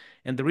anything.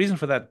 And the reason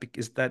for that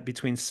is that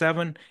between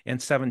 7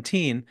 and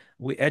 17,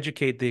 we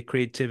educate the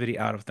creativity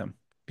out of them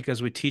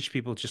because we teach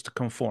people just to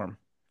conform,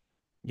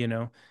 you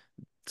know.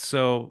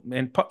 So,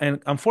 and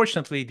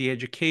unfortunately, the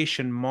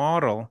education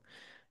model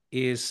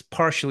is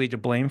partially to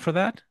blame for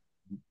that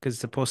because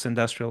it's a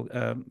post-industrial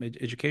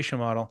education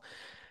model.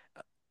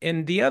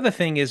 And the other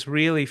thing is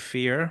really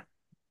fear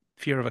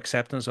of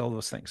acceptance, all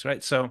those things,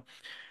 right? So,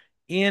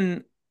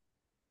 in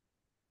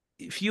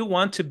if you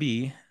want to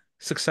be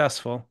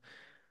successful,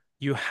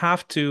 you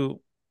have to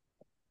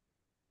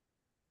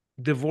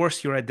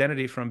divorce your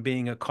identity from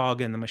being a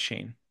cog in the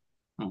machine,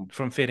 Mhm.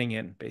 from fitting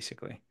in,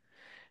 basically.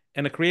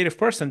 And a creative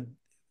person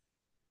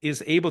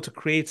is able to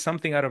create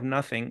something out of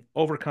nothing,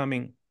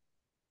 overcoming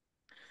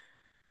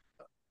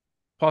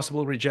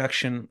possible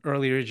rejection,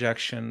 early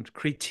rejection,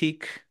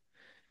 critique,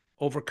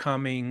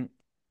 overcoming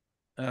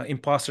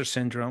imposter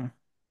syndrome,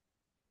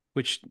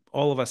 which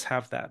all of us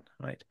have that,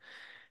 right?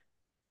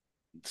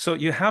 So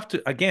you have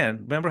to, again,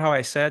 remember how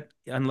I said,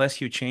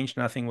 unless you change,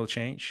 nothing will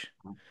change?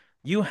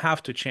 You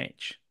have to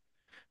change.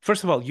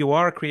 First of all, you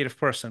are a creative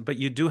person, but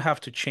you do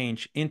have to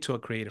change into a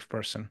creative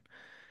person.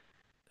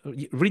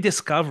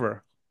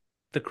 Rediscover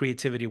the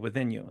creativity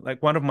within you.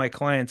 Like one of my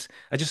clients,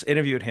 I just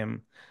interviewed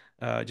him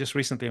just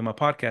recently on my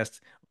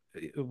podcast.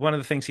 One of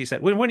the things he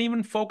said, we weren't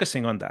even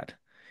focusing on that.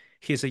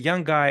 He's a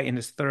young guy in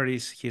his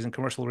 30s. He's in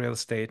commercial real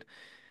estate.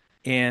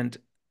 And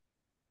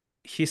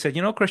he said,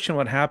 Christian,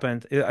 what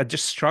happened? It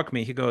just struck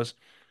me. He goes,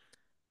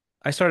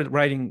 I started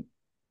writing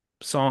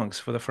songs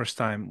for the first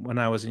time when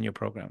I was in your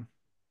program,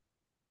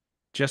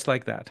 just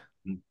like that.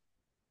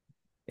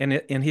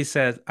 And he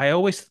said, I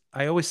always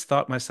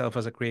thought myself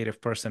as a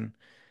creative person,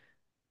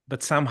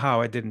 but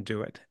somehow I didn't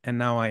do it, and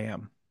now I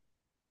am.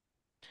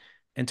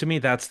 And to me,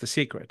 that's the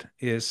secret: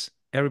 is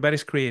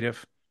everybody's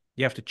creative.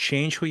 You have to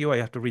change who you are.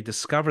 You have to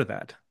rediscover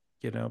that,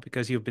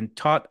 because you've been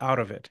taught out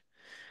of it.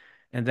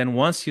 And then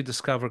once you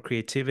discover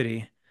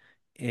creativity,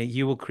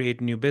 you will create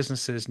new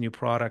businesses, new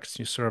products,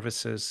 new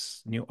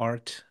services, new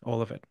art,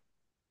 all of it.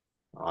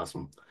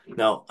 Awesome.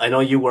 Now, I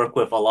know you work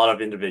with a lot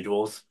of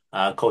individuals,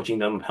 coaching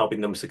them,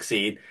 helping them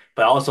succeed,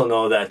 but I also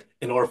know that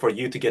in order for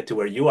you to get to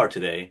where you are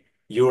today,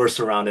 you were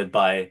surrounded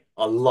by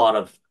a lot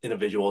of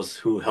individuals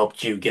who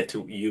helped you get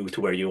to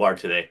where you are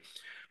today.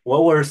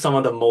 What were some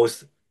of the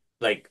most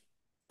like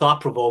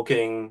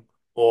thought-provoking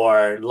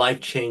or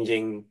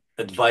life-changing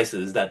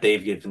advices that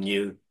they've given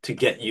you to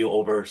get you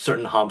over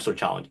certain humps or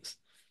challenges?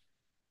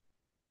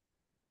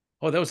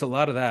 Oh, there was a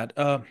lot of that.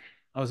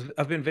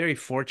 I've been very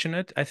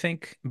fortunate, I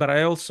think, but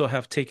I also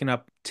have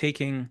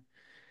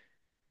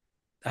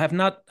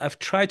I've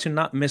tried to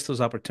not miss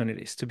those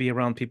opportunities to be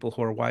around people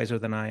who are wiser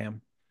than I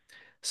am.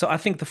 So I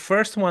think the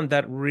first one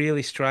that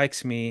really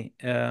strikes me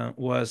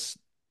was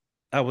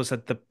I was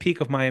at the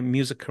peak of my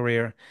music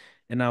career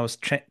and I was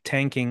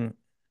tanking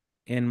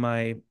in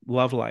my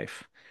love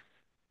life.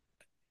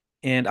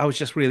 And I was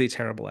just really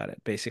terrible at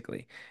it,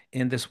 basically.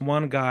 And this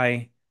one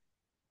guy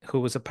who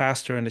was a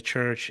pastor in the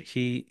church,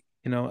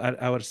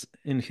 I was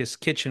in his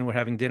kitchen, we're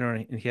having dinner,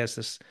 and he has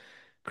this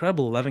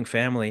incredible loving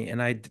family.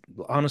 And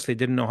honestly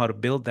didn't know how to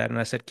build that. And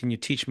I said, "Can you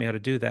teach me how to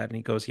do that?" And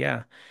he goes,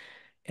 "Yeah."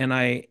 And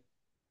I,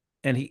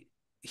 and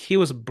he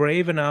was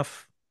brave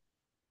enough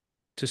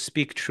to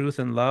speak truth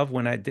and love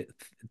when I did,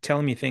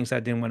 telling me things I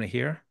didn't want to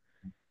hear.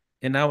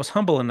 And I was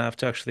humble enough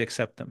to actually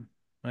accept them.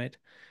 Right.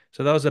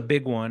 So that was a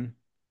big one.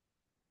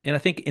 And I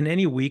think in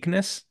any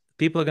weakness,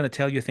 people are going to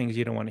tell you things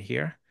you don't want to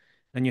hear.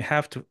 And you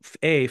have to,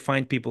 A,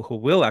 find people who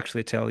will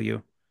actually tell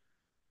you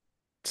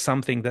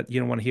something that you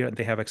don't want to hear and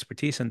they have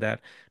expertise in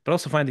that, but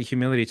also find the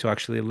humility to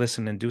actually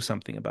listen and do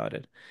something about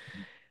it.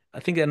 I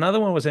think another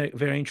one was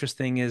very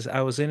interesting is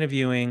I was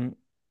interviewing,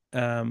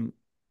 um,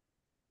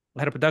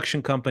 I had a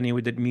production company.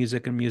 We did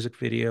music and music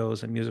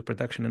videos and music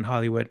production in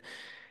Hollywood.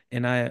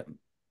 And I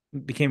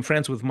became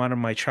friends with one of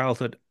my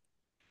childhood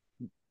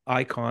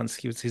icons.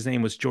 His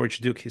name was George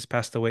Duke. He's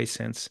passed away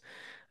since.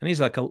 And he's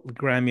like a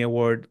Grammy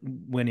Award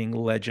winning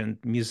legend,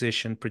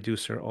 musician,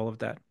 producer, all of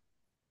that.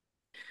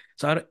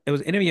 So I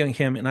was interviewing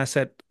him and I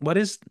said, "What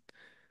is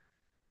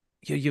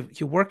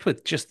you worked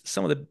with just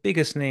some of the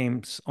biggest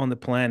names on the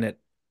planet.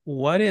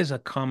 What is a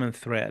common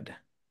thread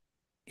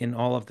in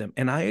all of them?"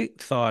 And I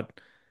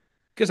thought,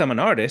 because I'm an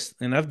artist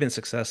and I've been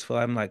successful,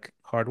 I'm like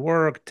hard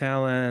work,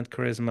 talent,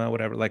 charisma,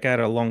 whatever. Like I had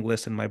a long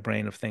list in my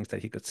brain of things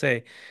that he could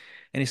say.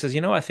 And he says,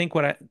 I think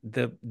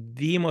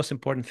the most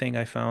important thing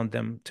I found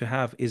them to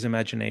have is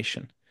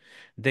imagination.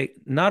 They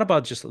not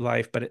about just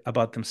life, but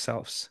about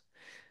themselves.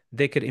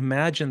 They could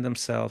imagine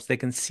themselves, they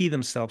can see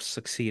themselves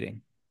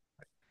succeeding.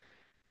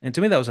 And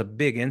to me, that was a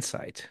big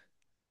insight.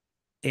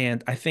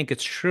 And I think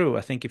it's true.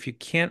 I think if you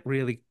can't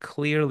really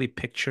clearly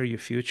picture your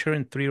future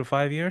in 3 to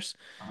 5 years,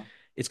 Uh-huh.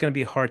 it's going to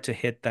be hard to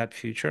hit that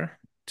future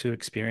to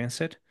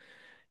experience it.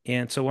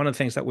 And so one of the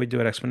things that we do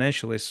at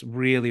Exponential is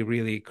really,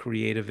 really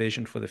create a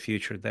vision for the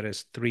future that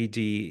is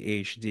 3D,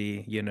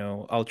 HD,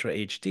 Ultra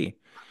HD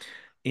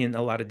in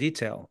a lot of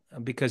detail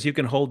because you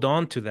can hold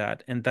on to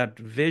that and that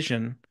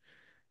vision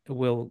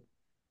will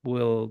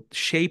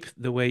shape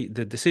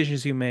the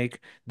decisions you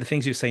make, the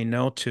things you say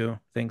no to,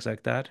 things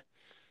like that.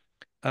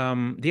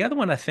 The other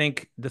one, I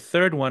think, the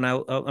third one,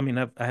 I mean,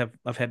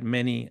 I've had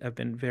many. I've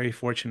been very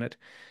fortunate,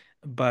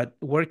 but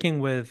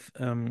working with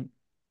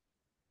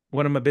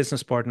one of my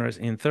business partners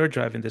in Third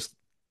Drive in this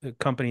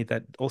company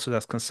that also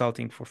does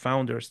consulting for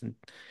founders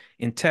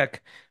in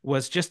tech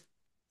was just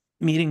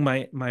meeting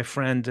my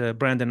friend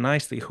Brandon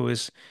Nicely, who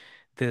is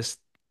this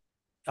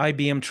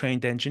IBM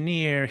trained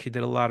engineer. He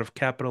did a lot of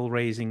capital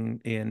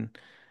raising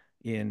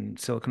in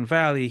Silicon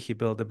Valley. He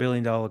built $1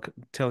 billion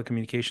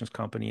telecommunications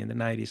company in the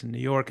 90s in New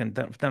York and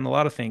done a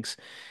lot of things.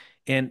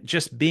 And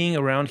just being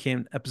around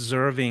him,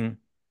 observing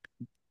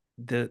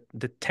the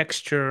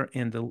texture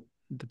and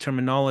the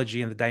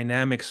terminology and the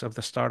dynamics of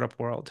the startup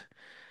world,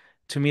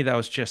 to me, that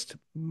was just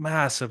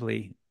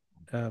massively,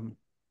 um,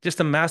 just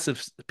a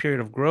massive period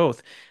of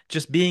growth.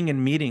 Just being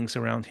in meetings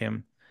around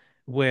him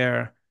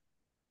where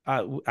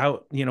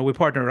we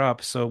partner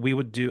up. So I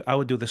would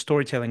do the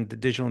storytelling, the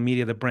digital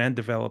media, the brand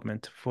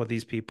development for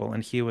these people,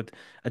 and he would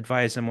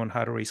advise them on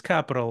how to raise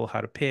capital,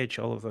 how to pitch,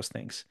 all of those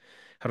things,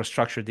 how to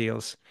structure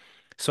deals.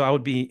 So I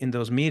would be in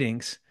those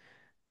meetings,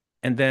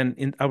 and then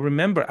I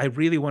remember I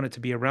really wanted to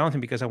be around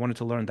him because I wanted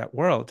to learn that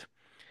world.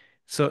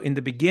 So in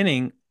the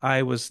beginning,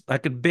 I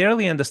could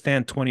barely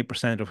understand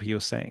 20% of what he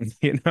was saying,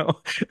 and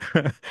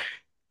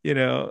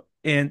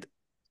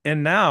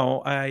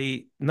now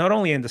I not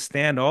only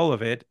understand all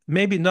of it,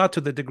 maybe not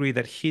to the degree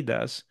that he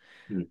does,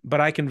 Mm.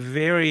 but I can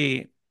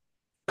very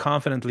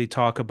confidently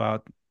talk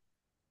about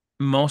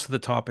most of the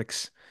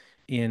topics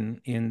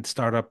in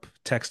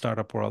tech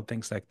startup world,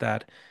 things like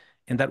that.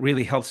 And that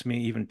really helps me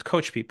even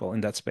coach people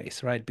in that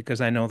space, right?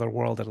 Because I know their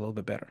world a little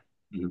bit better.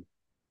 Mhm.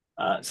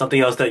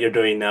 Something else that you're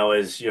doing now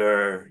is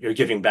you're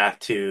giving back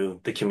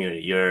to the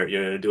community.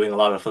 You're doing a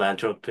lot of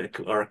philanthropic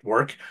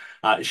work.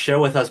 Share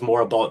with us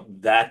more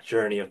about that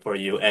journey for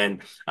you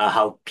and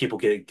how people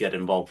get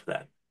involved with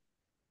that.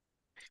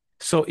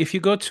 So if you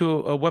go to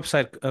a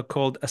website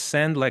called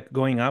Ascend, like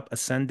going up,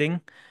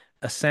 ascending,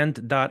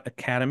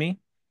 ascend.academy,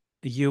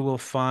 you will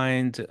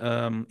find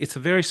it's a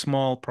very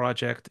small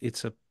project.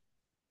 It's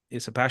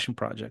a passion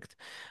project.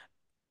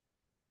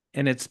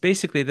 And it's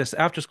basically this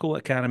after school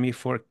academy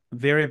for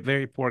very,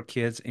 very poor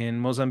kids in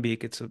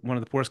Mozambique. It's one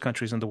of the poorest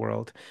countries in the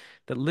world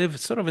that live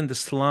sort of in the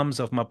slums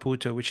of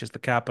Maputo, which is the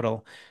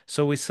capital.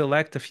 So we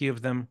select a few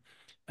of them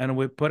and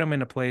we put them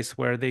in a place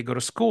where they go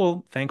to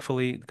school.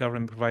 Thankfully, the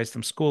government provides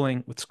them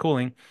schooling,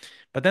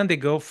 but then they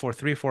go for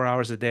 3, 4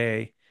 hours a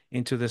day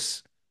into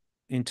this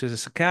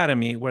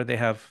academy where they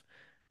have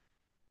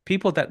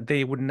people that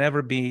they would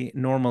never be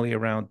normally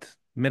around,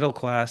 middle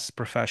class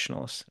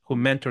professionals who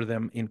mentor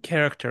them in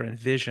character and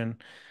vision,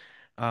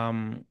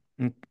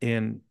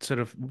 in sort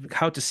of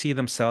how to see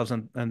themselves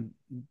and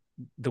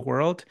the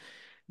world.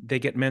 They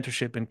get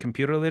mentorship in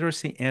computer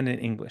literacy and in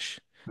English.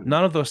 Mhm.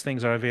 None of those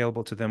things are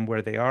available to them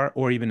where they are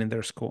or even in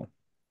their school.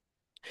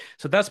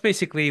 So that's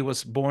basically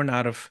was born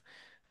out of,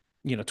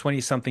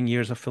 20 something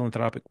years of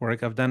philanthropic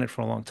work. I've done it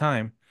for a long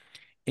time.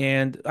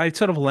 And I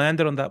sort of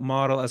landed on that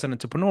model as an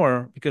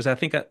entrepreneur because I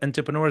think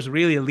entrepreneurs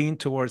really lean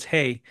towards,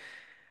 hey,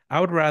 I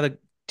would rather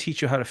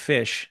teach you how to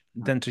fish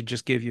than to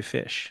just give you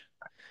fish.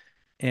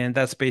 And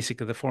that's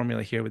basically the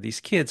formula here with these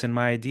kids. And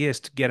my idea is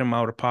to get them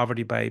out of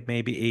poverty by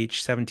maybe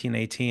age 17,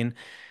 18.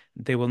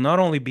 They will not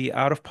only be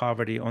out of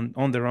poverty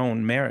on their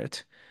own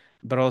merit,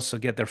 but also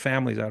get their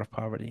families out of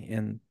poverty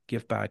and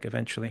give back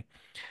eventually.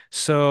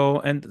 So,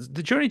 and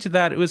the journey to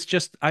that, it was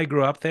just, I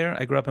grew up there.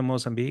 I grew up in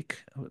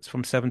Mozambique. It's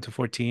from 7 to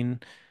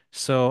 14.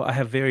 So I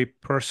have very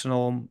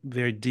personal,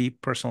 very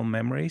deep personal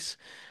memories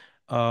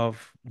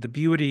of the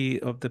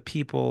beauty of the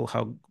people,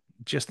 how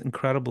just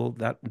incredible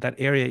that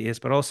area is,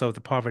 but also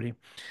the poverty.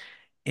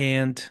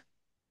 And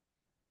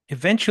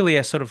eventually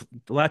I sort of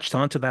latched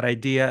onto that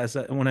idea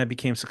when I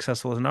became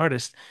successful as an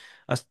artist.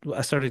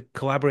 I started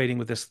collaborating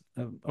with this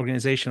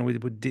organization. We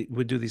would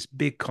do these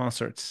big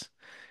concerts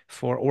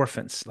for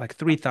orphans, like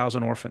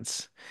 3,000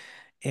 orphans.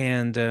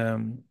 And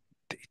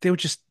they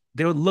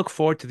would look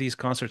forward to these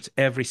concerts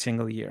every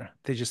single year.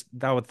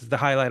 That was the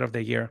highlight of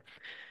the year.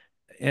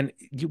 And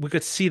we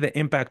could see the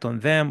impact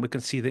on them. We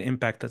could see the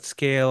impact at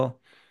scale.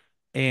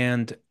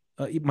 And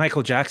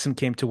Michael Jackson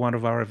came to one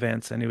of our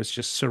events, and it was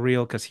just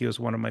surreal because he was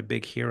one of my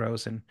big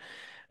heroes. And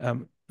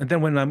then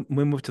when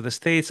we moved to the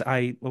States,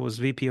 I was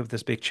VP of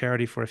this big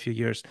charity for a few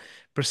years,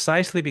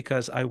 precisely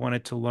because I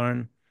wanted to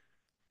learn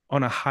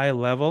on a high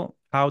level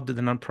how the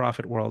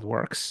nonprofit world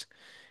works.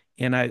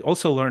 And I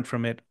also learned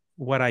from it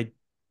what I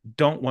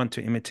don't want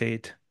to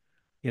imitate,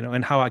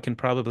 and how I can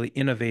probably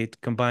innovate,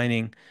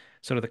 combining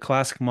sort of the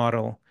classic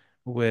model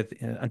with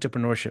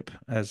entrepreneurship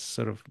as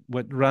sort of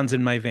what runs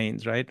in my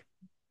veins, right?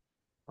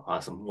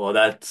 Awesome. Well,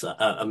 that's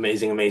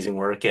amazing, amazing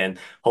work, and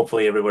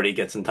hopefully everybody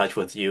gets in touch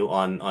with you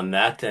on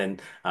that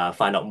and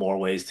find out more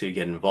ways to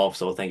get involved.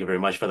 So thank you very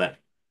much for that.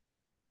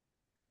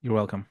 You're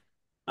welcome.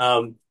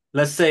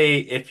 Let's say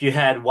if you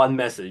had one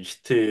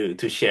message to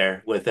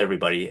share with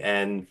everybody,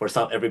 and for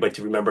everybody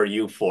to remember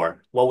you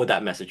for, what would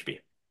that message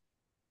be?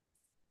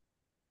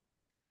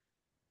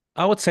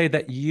 I would say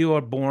that you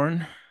are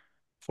born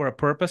for a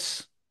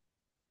purpose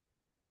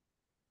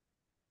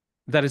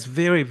that is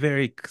very,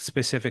 very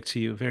specific to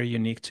you, very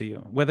unique to you,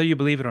 whether you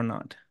believe it or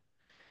not.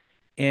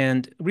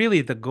 And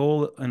really, the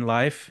goal in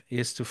life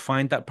is to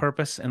find that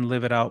purpose and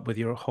live it out with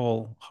your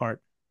whole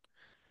heart.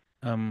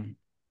 Um,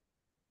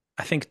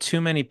 I think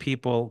too many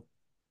people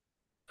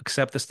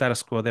accept the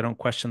status quo. They don't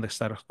question the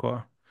status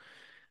quo,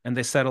 and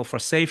they settle for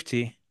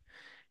safety,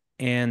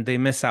 and they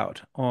miss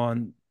out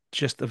on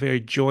just a very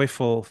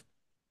joyful,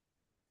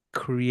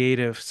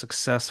 creative,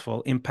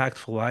 successful,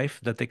 impactful life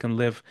that they can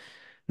live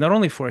not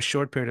only for a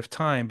short period of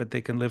time, but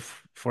they can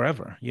live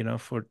forever,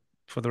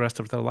 for the rest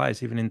of their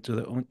lives, even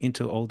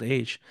into old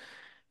age.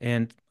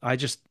 And I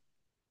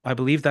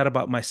believe that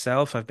about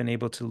myself. I've been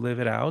able to live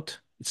it out.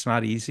 It's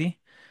not easy.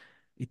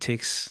 It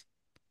takes,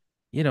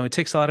 it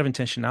takes a lot of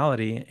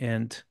intentionality,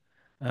 and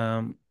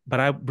but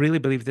I really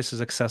believe this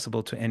is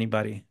accessible to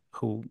anybody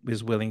who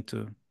is willing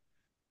to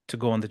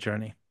go on the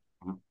journey.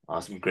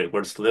 Awesome, great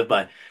words to live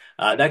by.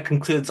 That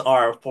concludes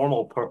our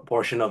formal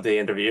portion of the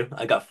interview.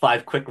 I got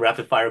five quick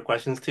rapid fire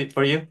questions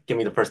for you. Give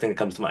me the first thing that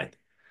comes to mind.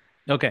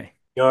 Okay,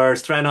 You're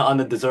stranded on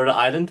a deserted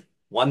island,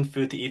 one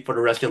food to eat for the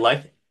rest of your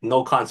life,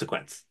 no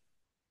consequence.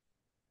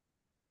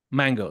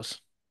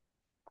 mangoes.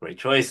 Great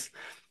choice.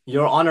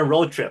 You're on a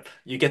road trip.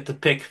 You get to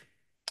pick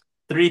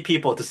three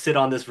people to sit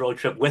on this road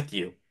trip with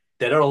you.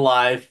 Dead or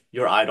alive,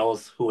 your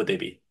idols, who would they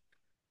be?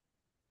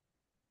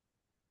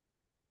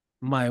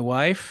 My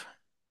wife,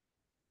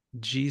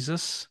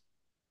 Jesus,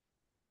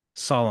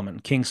 Solomon,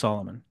 King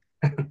Solomon.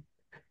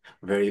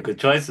 Very good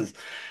choices.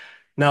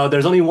 Now,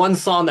 there's only one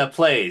song that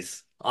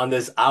plays on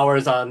this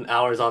hours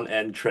on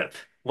end trip.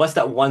 What's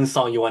that one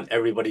song you want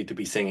everybody to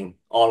be singing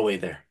all the way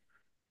there?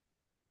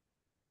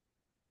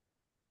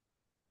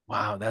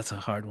 Wow, that's a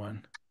hard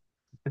one.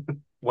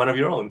 One of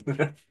your own.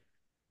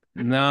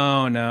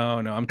 No,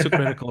 no, no. I'm too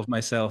critical of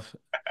myself.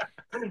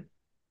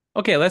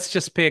 Okay, let's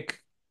just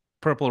pick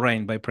Purple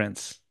Rain by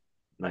Prince.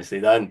 Nicely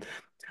done.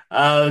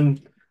 Um,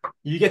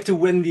 you get to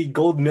win the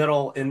gold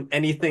medal in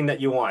anything that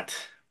you want.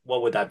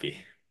 What would that be?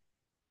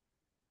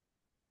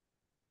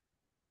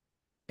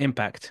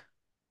 Impact.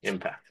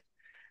 Impact.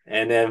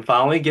 And then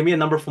finally, give me a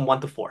number from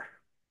one to four.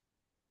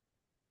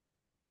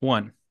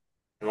 One.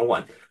 Number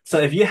one. So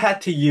if you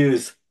had to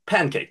use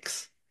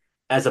pancakes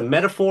as a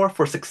metaphor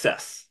for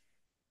success,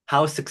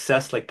 how is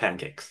success like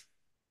pancakes?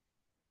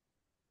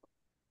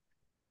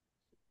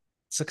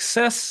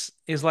 Success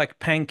is like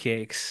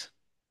pancakes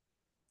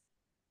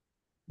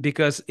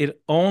because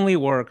it only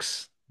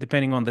works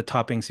depending on the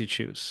toppings you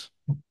choose.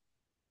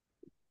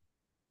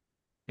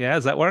 Yeah,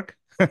 does that work?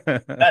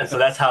 So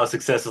that's how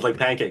success is like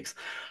pancakes.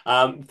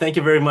 Thank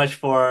you very much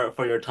for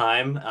your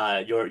time,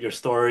 your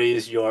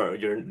stories,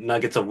 your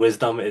nuggets of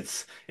wisdom.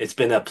 It's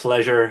been a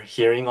pleasure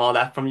hearing all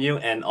that from you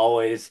and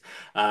always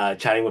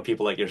chatting with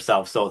people like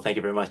yourself. So thank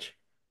you very much.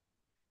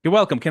 You're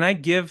welcome. Can I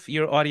give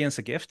your audience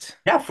a gift?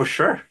 Yeah, for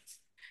sure.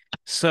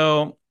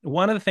 So,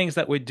 one of the things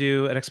that we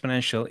do at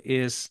Exponential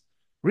is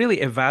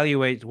really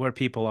evaluate where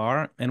people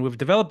are. And we've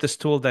developed this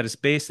tool that is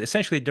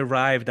essentially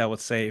derived, I would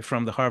say,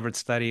 from the Harvard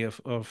study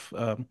of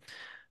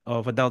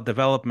adult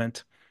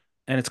development.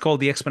 and it's called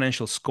the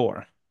exponential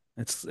score.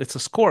 It's a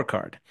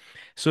scorecard.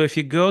 So if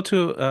you go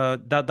to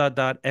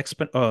www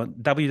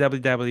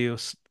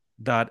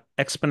dot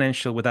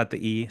exponential without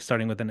the e,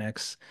 starting with an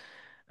x,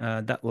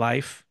 dot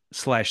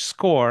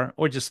life/score,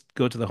 or just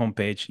go to the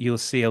homepage, you'll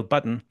see a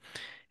button,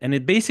 and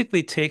it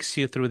basically takes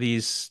you through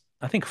these,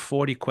 I think,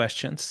 40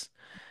 questions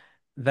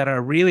that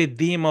are really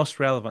the most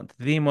relevant,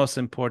 the most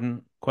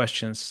important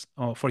questions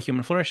for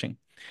human flourishing.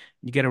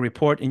 You get a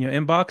report in your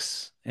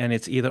inbox, and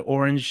it's either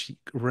orange,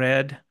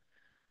 red,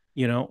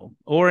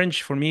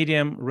 orange for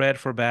medium, red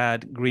for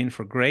bad, green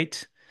for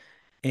great.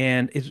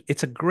 And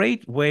it's a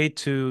great way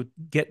to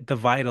get the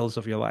vitals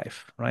of your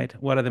life, right?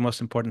 What are the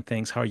most important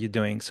things? How are you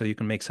doing? So you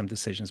can make some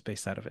decisions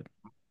based out of it.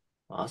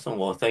 Awesome.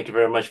 Well, thank you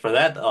very much for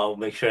that. I'll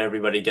make sure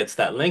everybody gets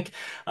that link.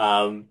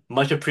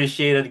 Much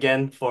appreciated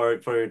again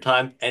for your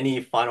time. Any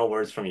final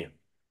words from you?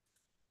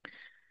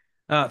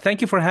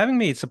 Thank you for having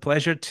me. It's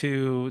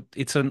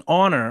an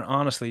honor,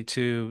 honestly,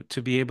 to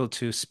be able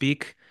to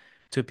speak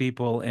to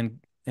people and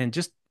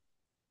just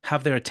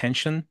have their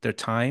attention, their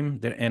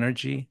time, their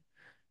energy,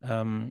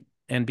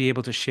 and be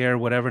able to share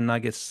whatever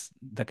nuggets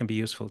that can be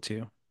useful to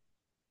you.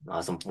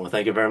 Awesome. Well,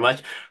 thank you very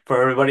much. For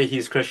everybody,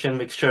 he's Christian.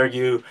 Make sure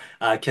you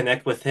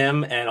connect with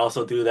him and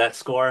also do that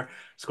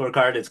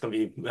scorecard. It's going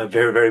to be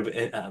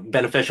very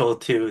beneficial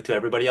to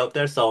everybody out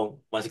there. So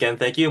once again,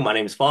 thank you. My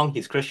name is Fong.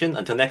 He's Christian.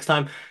 Until next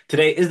time,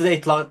 today is the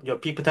day to unlock your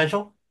peak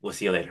potential. We'll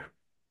see you later.